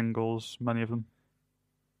them as singles, many of them.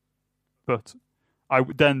 But I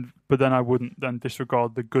wouldn't then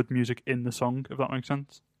disregard the good music in the song, if that makes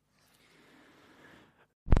sense.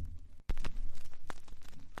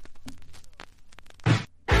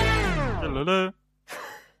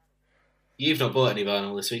 You've not bought any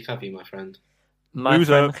vinyl this week, have you, my friend? My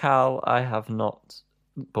Loser. friend Cal, I have not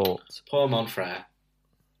bought. Poor Monfrere.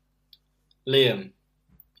 Liam,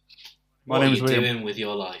 My what are name you is Liam. doing with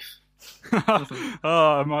your life?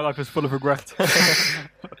 Oh, my life is full of regret.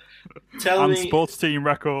 Tell And me. sports team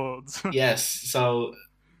records. Yes, so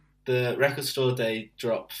the record store day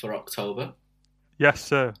drop for October. Yes,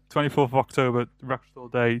 sir. 24th of October, Record Store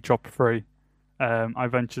Day, drop free. I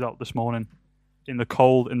ventured out this morning in the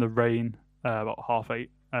cold, in the rain, about 8:30.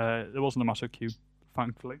 There wasn't a massive queue,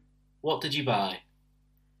 thankfully. What did you buy?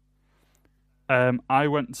 I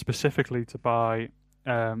went specifically to buy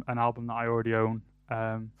an album that I already own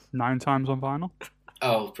 9 times on vinyl.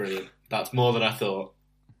 Oh, brilliant. That's more than I thought.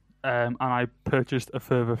 And I purchased a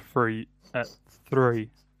further 3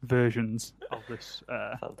 versions of this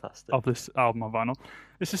Fantastic. album on vinyl.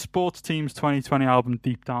 This is Sports Team's 2020 album,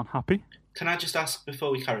 Deep Down Happy. Can I just ask before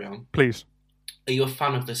we carry on? Please. Are you a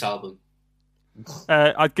fan of this album?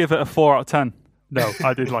 I'd give it a 4 out of 10. No,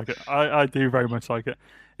 I did like it. I do very much like it.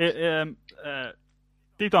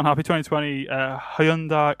 Deep Down Happy 2020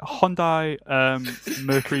 Hyundai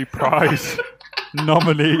Mercury Prize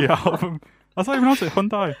nominee album. That's how you pronounce it,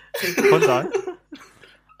 Hyundai.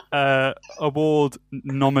 Award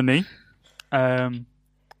nominee.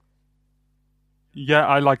 Yeah,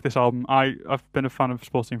 I like this album. I've been a fan of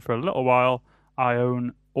Sports Team for a little while. I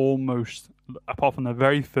own almost, apart from their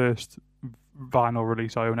very first vinyl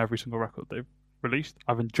release, I own every single record they've released.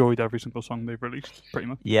 I've enjoyed every single song they've released, pretty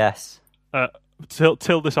much. Yes.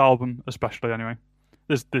 Till this album, especially, anyway.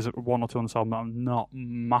 There's 1 or 2 on this album that I'm not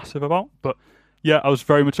massive about, but yeah, I was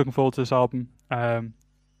very much looking forward to this album.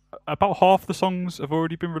 About half the songs have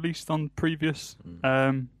already been released on previously.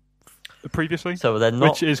 So they're not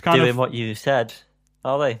Which is kind doing of- what you said,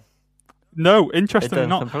 are they? No, interestingly They've done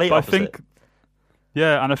not. complete But I opposite. think,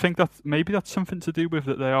 yeah, and I think that maybe that's something to do with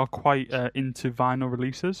that they are quite into vinyl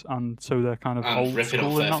releases, and so they're kind of And old ripping off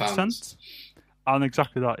school in their that fans. sense. And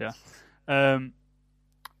exactly that, yeah.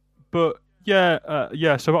 But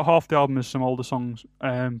yeah. So about half the album is some older songs,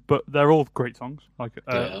 but they're all great songs. Like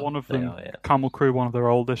Yeah, one of they them, are, yeah. Camel Crew, one of their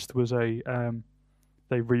oldest, was they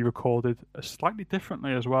re-recorded slightly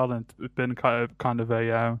differently as well, and it's been kind of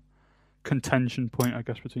a contention point, I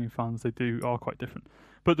guess, between fans. They are quite different,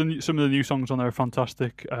 but some of the new songs on there are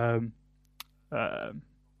fantastic. Long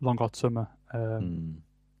Hot Summer,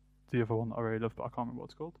 the other one that I really love, but I can't remember what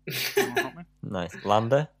it's called. Someone help me? Nice.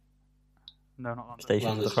 Lander? No, not that. Station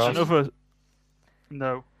of the Lander's Cross? Another.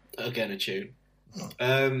 No, Again, a tune. it's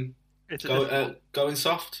a different- Going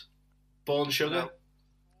Soft? Born Sugar?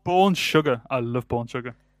 Born Sugar. I love Born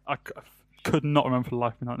Sugar. I could not remember for the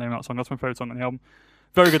life of me that name of that song. That's my favourite song on the album.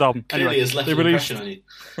 Very good album. Clearly Anyway, has left they an released, impression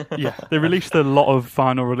on you. yeah, they released a lot of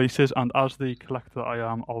vinyl releases, and as the collector that I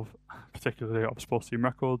am of, particularly of Sports Team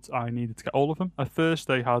Records, I needed to get all of them. At first,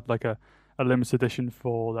 they had like a limited edition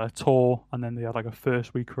for their tour, and then they had like a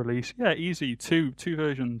first week release. Yeah, easy, two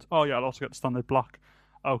versions. Oh yeah, I'll also get the standard black.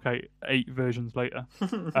 Okay, 8 versions later.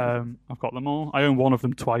 I've got them all. I own one of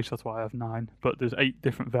them twice, that's why I have 9. But there's 8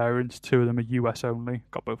 different variants. 2 of them are US only.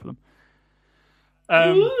 Got both of them.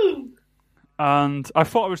 Woo! And I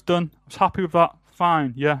thought I was done. I was happy with that.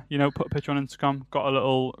 Fine, yeah. Put a picture on Instagram. Got a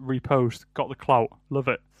little repost. Got the clout. Love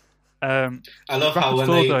it. I love how Record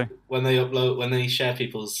when Store Day. they share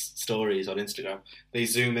people's stories on Instagram, they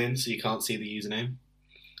zoom in so you can't see the username.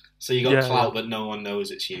 So you got Yeah, clout, yeah. but no one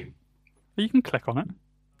knows it's you. You can click on it.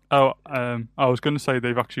 Oh, I was going to say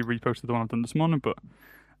they've actually reposted the one I've done this morning, but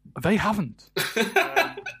They haven't.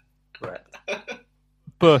 Right.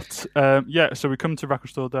 But so we come to Record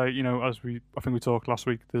Store Day. I think we talked last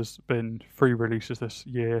week. There's been 3 releases this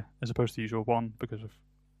year as opposed to the usual 1 because of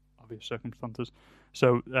obvious circumstances.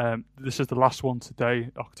 So this is the last one today,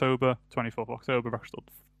 October 24th October. Record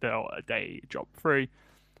Store Day dropped 3,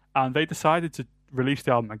 and they decided to release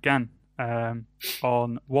the album again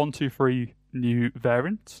on 1, 2, 3 new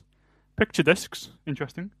variants, picture discs.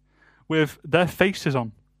 Interesting, with their faces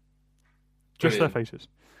on, just Brilliant. their faces.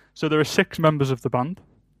 So there are 6 members of the band.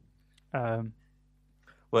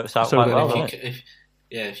 Works out So quite then well, if doesn't it?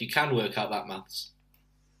 If you can work out that maths.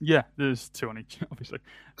 Yeah, there's 2 on each, obviously.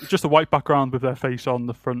 Just a white background with their face on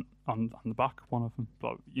the front, on the back, one of them.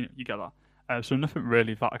 But, you get that. So nothing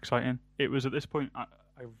really that exciting. It was at this point I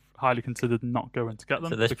highly considered not going to get them.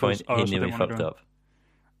 So at this because point, I he also knew he didn't wanna fucked go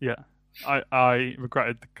in. up. Yeah, I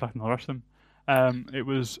regretted collecting the rest of them. It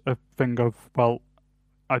was a thing of, well,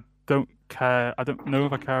 I don't care. I don't know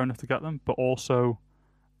if I care enough to get them, but also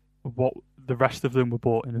what the rest of them were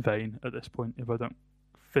bought in vain at this point if I don't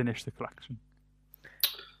finish the collection.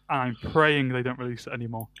 And I'm praying they don't release it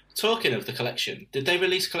anymore. Talking of the collection, did they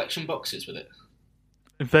release collection boxes with it?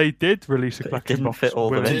 If they did release a But it collection didn't box fit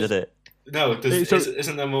all with them in, it- did it? No, So-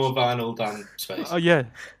 isn't there more vinyl than space? Oh yeah.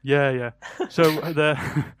 So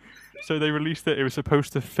so they released it. It was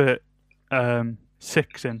supposed to fit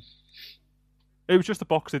 6 in. It was just a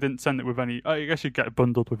box. They didn't send it with any. I guess you'd get it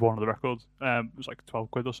bundled with one of the records. It was like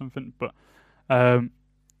 £12 or something. But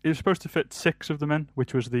it was supposed to fit 6 of them in,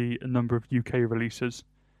 which was the number of UK releases,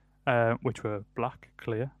 which were black,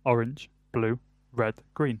 clear, orange, blue, red,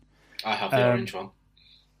 green. I have the orange one.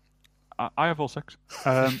 I have all 6.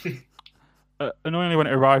 Annoyingly, when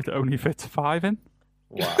it arrived, it only fits 5 in.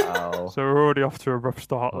 Wow. So we're already off to a rough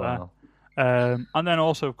start Wow. there. And then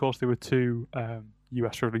also, of course, there were 2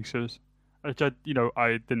 US releases, which I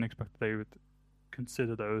didn't expect they would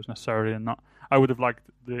consider those necessarily. And not, I would have liked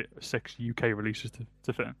the 6 UK releases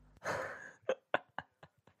to fit in.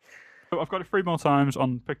 So I've got it 3 more times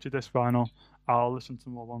on picture disc vinyl. I'll listen to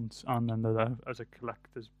more once, and then they're there as a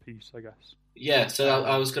collector's piece, I guess. Yeah, so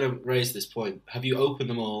I was going to raise this point. Have you opened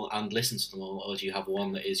them all and listened to them all, or do you have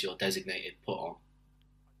one that is your designated put on,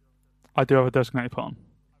 I do have a designated put on.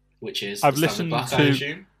 which is I've the standard listened black, to- I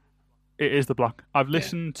assume? It is the black. I've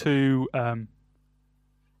listened to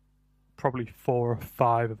probably 4 or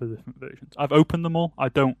 5 of the different versions. I've opened them all. I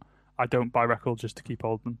don't buy records just to keep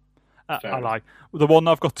hold of them. Fair I enough. lie. The one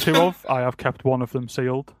I've got 2 of, I have kept one of them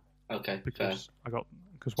sealed Okay, fair. because because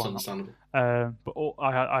It's why not? understandable. But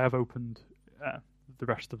I have opened the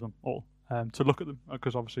rest of them all to look at them,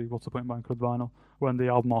 because obviously what's the point in buying coloured vinyl when the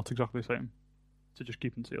album art's exactly the same, to just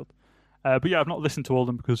keep them sealed. But yeah, I've not listened to all of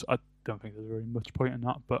them because I don't think there's really much point in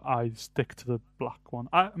that, but I stick to the black one.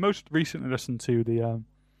 I most recently listened to the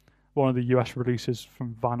one of the US releases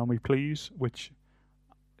from Vinyl Me Please, which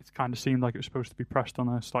it kind of seemed like it was supposed to be pressed on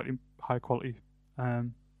a slightly high quality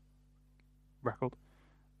record.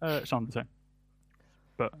 It sounded the same.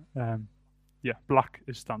 But yeah, black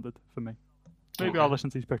is standard for me. Maybe Okay. I'll listen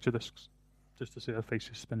to these picture discs just to see their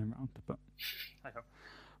faces spinning around. But hey ho.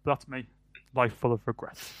 But that's me. Life full of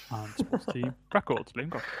regrets and sports team records. Liam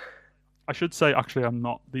Goff. I should say, actually, I'm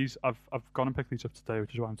not. These I've gone and picked these up today,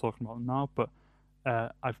 which is why I'm talking about them now. But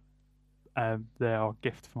they are a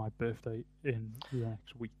gift for my birthday in the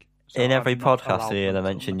next week. So In every I'm not podcast, allowed you're going to them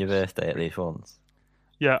mention your unless- birthday at least once.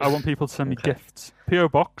 Yeah, I want people to send me Okay. gifts. PO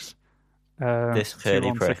Box. This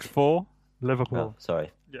curly prick. 2164 Liverpool. Oh,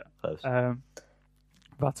 sorry. Yeah. Close.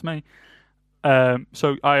 That's me.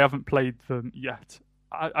 So I haven't played them yet.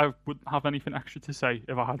 I wouldn't have anything extra to say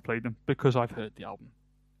if I had played them because I've heard the album.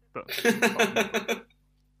 But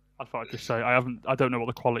I thought I'd just say I haven't. I don't know what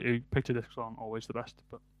the quality picture discs aren't always the best,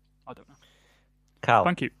 but I don't know. Cal,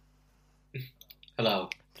 Thank you. Hello.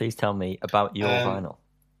 please tell me about your vinyl.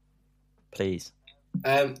 Please.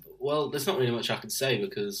 Well, there's not really much I can say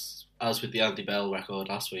because, as with the Andy Bell record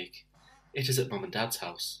last week, it is at Mum and Dad's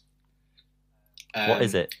house. What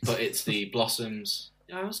is it? But it's the Blossoms.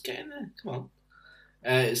 Yeah, I was getting there. Come on.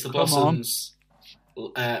 It's the Come on. Blossoms.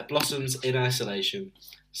 Blossoms in Isolation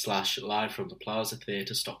 / live from the Plaza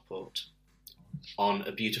Theatre, Stockport, on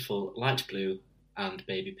a beautiful light blue and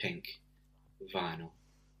baby pink vinyl.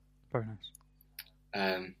 Very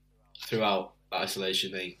nice. Throughout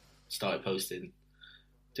Isolation, they started posting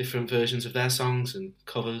different versions of their songs and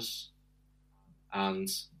covers, and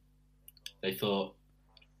they thought,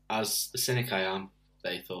 as the cynic I am,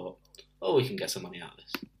 they thought, oh, we can get some money out of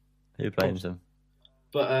this. Who blames them?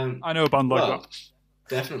 But I know a band like well, that.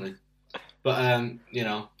 definitely. But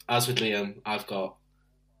as with Liam, I've got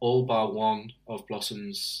all bar one of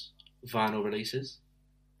Blossom's vinyl releases.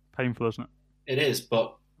 painful, isn't it? It is,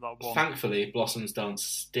 but That one. thankfully, Blossoms don't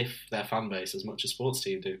stiff their fan base as much as Sports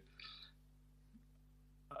Team do.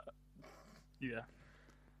 Yeah.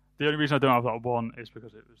 The only reason I don't have that one is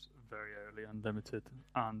because it was very early and limited,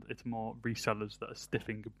 and it's more resellers that are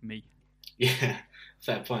stiffing me. Yeah,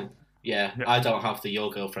 fair point. Yeah, Yeah. I don't have the Your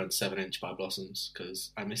Girlfriend 7-inch by Blossoms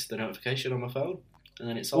because I missed the notification on my phone and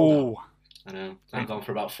then it sold out. I know. I'm going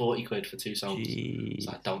for about 40 quid for 2 songs. Jeez.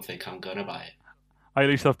 So I don't think I'm going to buy it. I at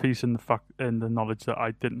least have peace in the knowledge that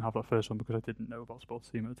I didn't have that first one because I didn't know about Sports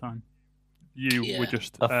Team at the time. You Yeah. were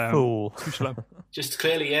just A fool. too slow. Just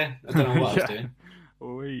clearly, yeah. I don't know what I was Yeah. doing.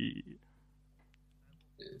 Oi.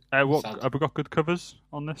 Sad. Have we got good covers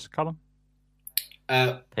on this, Callum?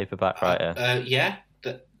 Paperback writer. Yeah.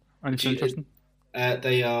 Anything you- interesting?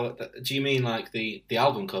 They are. Do you mean like the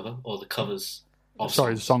album cover or the covers of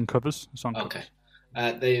Sorry, songs? the song covers.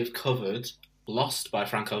 Okay. They've covered Lost by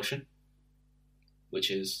Frank Ocean,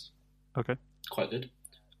 which is Okay. quite good.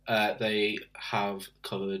 They have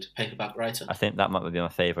covered Paperback Writer. I think that might be my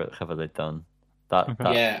favourite cover they've done. That, Okay.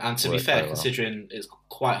 that Yeah, and to be worked fair, very well. considering it's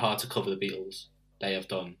quite hard to cover the Beatles, they have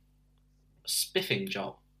done a spiffing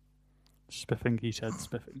job. Spiffing, he said,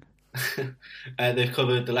 spiffing. They've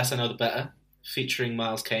covered The Less I Know the Better, featuring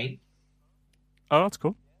Miles Kane. Oh, that's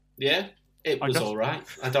cool. Yeah, it I was guess- all right.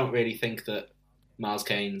 I don't really think that Miles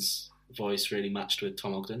Kane's voice really matched with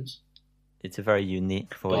Tom Ogden's. It's a very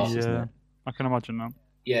unique voice, isn't Yeah, it? I can imagine that.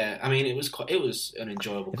 Yeah, I mean, it was an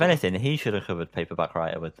enjoyable. If cover. anything, he should have covered Paperback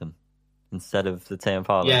Writer with them instead of the Tay and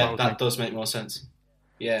Parlour. Yeah, would that make- does make more sense. That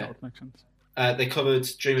Yeah, would make sense. they covered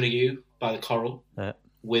 "Dreaming of You" by the Coral Yeah.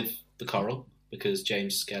 with the Coral because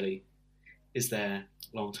James Skelly is their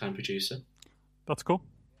long-time producer. That's cool.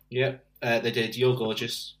 Yeah, they did "You're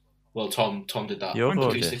Gorgeous." Well, Tom did that You're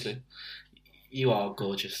acoustically. gorgeous. You are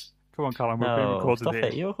gorgeous. Come on, Callum, we're being No, recorded stop here.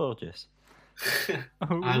 it. You're gorgeous.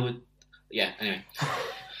 Oh. I would. Yeah. Anyway, What-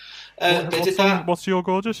 they what's did that. What's Your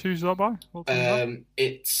Gorgeous? Who's that by? What song is that?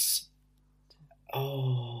 It's.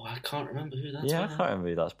 Oh, I can't remember who that's. Yeah, I by. can't remember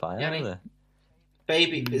who that's by. Yeah, either.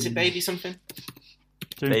 Baby, is it Baby something?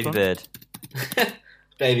 James Baby Blunt? Bird.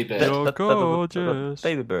 Baby Bird. You're gorgeous.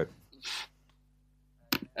 Baby Bird.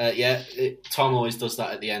 Yeah, Tom always does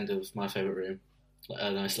that at the end of My Favourite Room.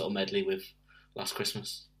 A nice little medley with Last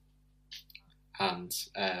Christmas and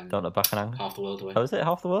Don't Look Back in Anger. Half the World Away. Oh, is it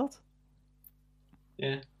Half the World?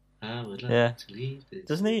 Yeah. I would like Yeah. to leave this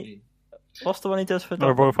Doesn't he- city. What's the one he does for No,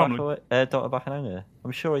 Don't Royal Look Back Family. Away? Don't Look Back in Anger?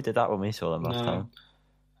 I'm sure he did that when we saw them last No.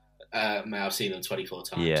 time. Mate, I've seen them 24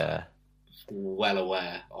 times. Yeah. I'm well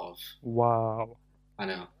aware of. Wow. I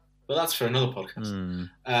know. But that's for another podcast. Hmm.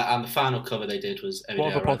 And the final cover they did was Every What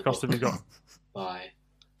Day other I Write the podcast have you Book got? by.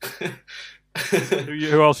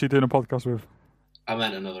 Who else are you doing a podcast with? I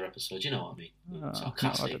meant another episode. You know what I mean? No, I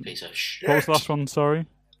Sarcastic didn't. piece of shit. What was the last one? Sorry,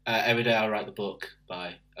 Every Day I Write the Book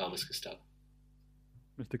by Elvis Costello.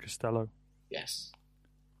 Mr. Costello, Yes.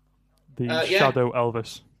 the Yeah. Shadow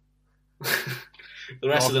Elvis. The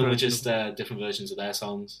rest of them were version just different versions of their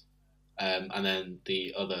songs. And then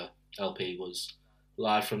the other LP was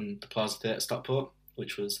live from the Plaza Theatre Stockport,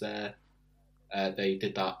 which was their. They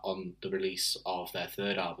did that on the release of their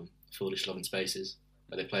third album, Foolish Love and Spaces,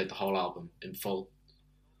 where they played the whole album in full.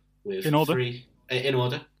 With In order? In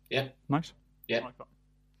order, yeah. Nice. Yeah. I like that.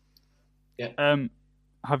 Yeah.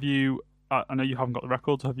 Have you? I know you haven't got the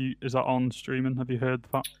records. Have you? Is that on streaming? Have you heard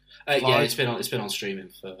that? Yeah, Live? it's been on streaming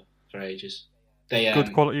for ages. They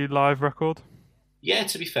Good quality live record. Yeah,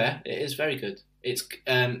 to be fair, it is very good. It's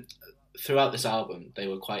throughout this album they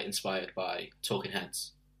were quite inspired by Talking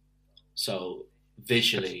Heads. So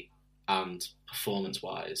visually and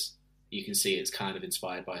performance-wise, you can see it's kind of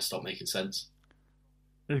inspired by Stop Making Sense.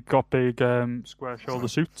 It got big square shoulder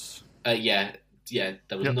suits. Yeah,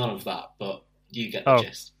 there was Yep. none of that, but you get the Oh.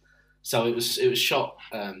 gist. So it was shot.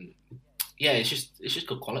 Yeah, it's just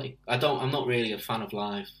good quality. I'm not really a fan of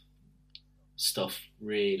live stuff,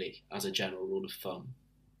 really, as a general rule of thumb.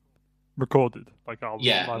 Recorded like album.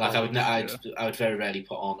 Yeah, live like albums, I would very rarely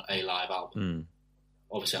put on a live album. Hmm.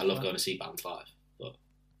 Obviously, I love going to see bands live, but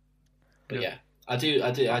Yeah. yeah, I did I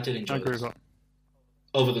enjoy agree this. with that.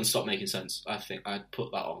 Other than Stop Making Sense, I think I'd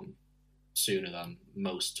put that on sooner than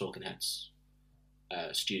most Talking Heads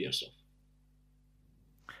studio stuff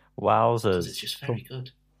because Wowzers. it's just very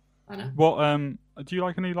good. I know. What do you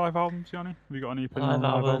like any live albums, Yanni? Have you got any opinion on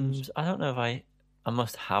Live live albums? albums. I don't know if I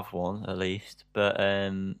must have one at least, but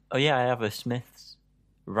oh yeah, I have a Smiths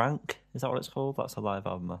Rank. Is that what it's called? That's a live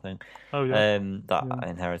album, I think. Oh yeah. That Yeah. I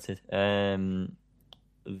inherited.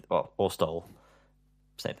 Or stole.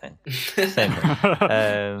 Same thing. Same thing.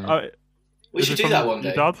 Oh, we is should it do that from one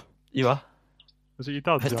day. Your dad? You are? Was it your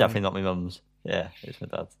dad? It's Yanni? definitely not my mum's. Yeah, it's my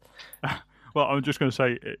dad's. Well, I'm just going to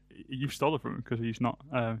say you stole it from him because he's not.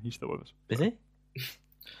 He's still with us. Is he?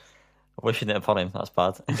 Wishing it upon him. That's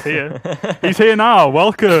bad. He's here. He's here now.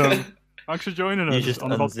 Welcome. Thanks for joining us. You just on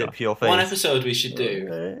the unzip podcast. your face. One episode we should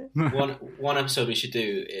do. One episode we should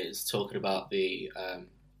do is talking about the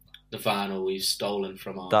vinyl we've stolen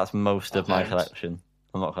from our. That's most of my parents. collection.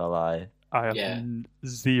 I'm not gonna lie. I have Yeah.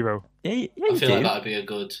 zero. Yeah, I you feel do. like that'd be a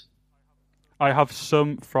good. I have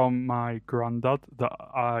some from my granddad that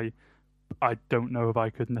I don't know if I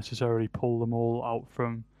could necessarily pull them all out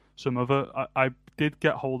from some other. I did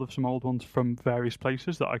get hold of some old ones from various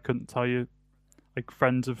places that I couldn't tell you, like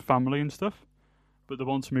friends of family and stuff. But the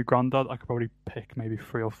ones from my granddad, I could probably pick maybe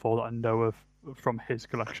 3 or 4 that I know of from his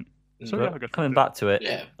collection. So But yeah, I guess coming back to it,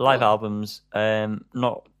 Yeah, live well- albums,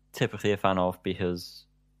 not typically a fan of because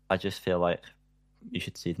I just feel like you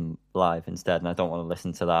should see them live instead, and I don't want to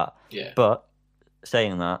listen to that. Yeah. But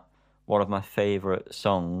saying that, one of my favourite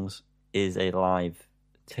songs is a live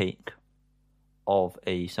take of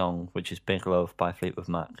a song, which is Big Love by Fleetwood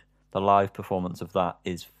Mac. The live performance of that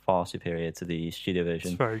is far superior to the studio it's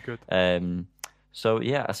version. very good. So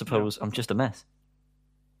yeah, I suppose I'm just a mess.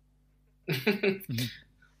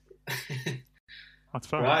 That's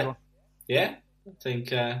fair. Right. as well. Yeah, I think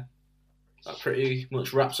that pretty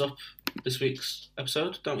much wraps up this week's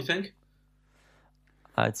episode, don't you think?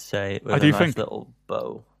 I'd say with I a do nice think- little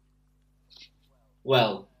bow.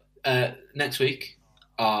 Well, next week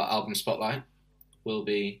our album spotlight will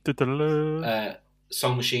be Da-da-da.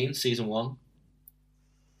 Song Machine Season 1,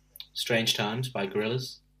 Strange Times by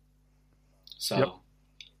Gorillaz. So,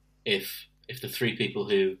 Yep. if the 3 people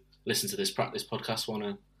who listen to this podcast want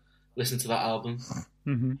to listen to that album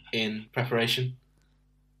Mhm. in preparation,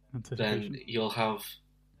 Anticipation. then you'll have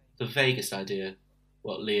the vaguest idea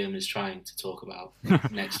what Liam is trying to talk about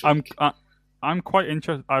next week. I'm quite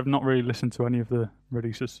interested. I've not really listened to any of the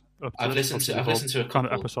releases. Up to I've this. listened to- Obviously, I've they're listened to a all kind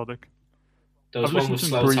of couple. episodic. There was I've one listened with to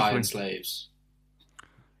Slow them Tie briefly. and Slaves.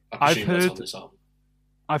 I I've presume that's heard- on this album.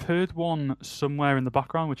 I've heard one somewhere in the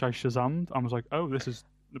background which I shazammed and was like, "Oh, this is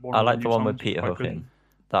the one." I of like the new one with songs. Peter Quite Hook good. in.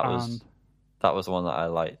 That was And the one that I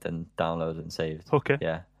liked and downloaded and saved. Hooker.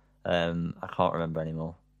 Yeah. I can't remember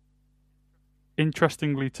anymore.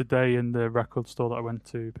 Interestingly, today in the record store that I went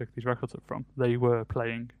to pick these records up from, they were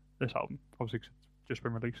playing this album. Obviously, 'cause it's just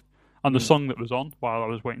been released, and the song that was on while I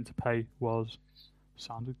was waiting to pay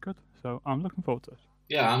sounded good. So I'm looking forward to it.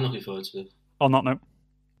 Yeah, I'm looking forward to it. On that note,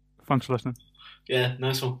 thanks for listening. Yeah,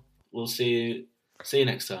 nice one. We'll see you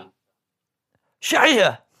next time.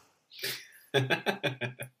 Shia!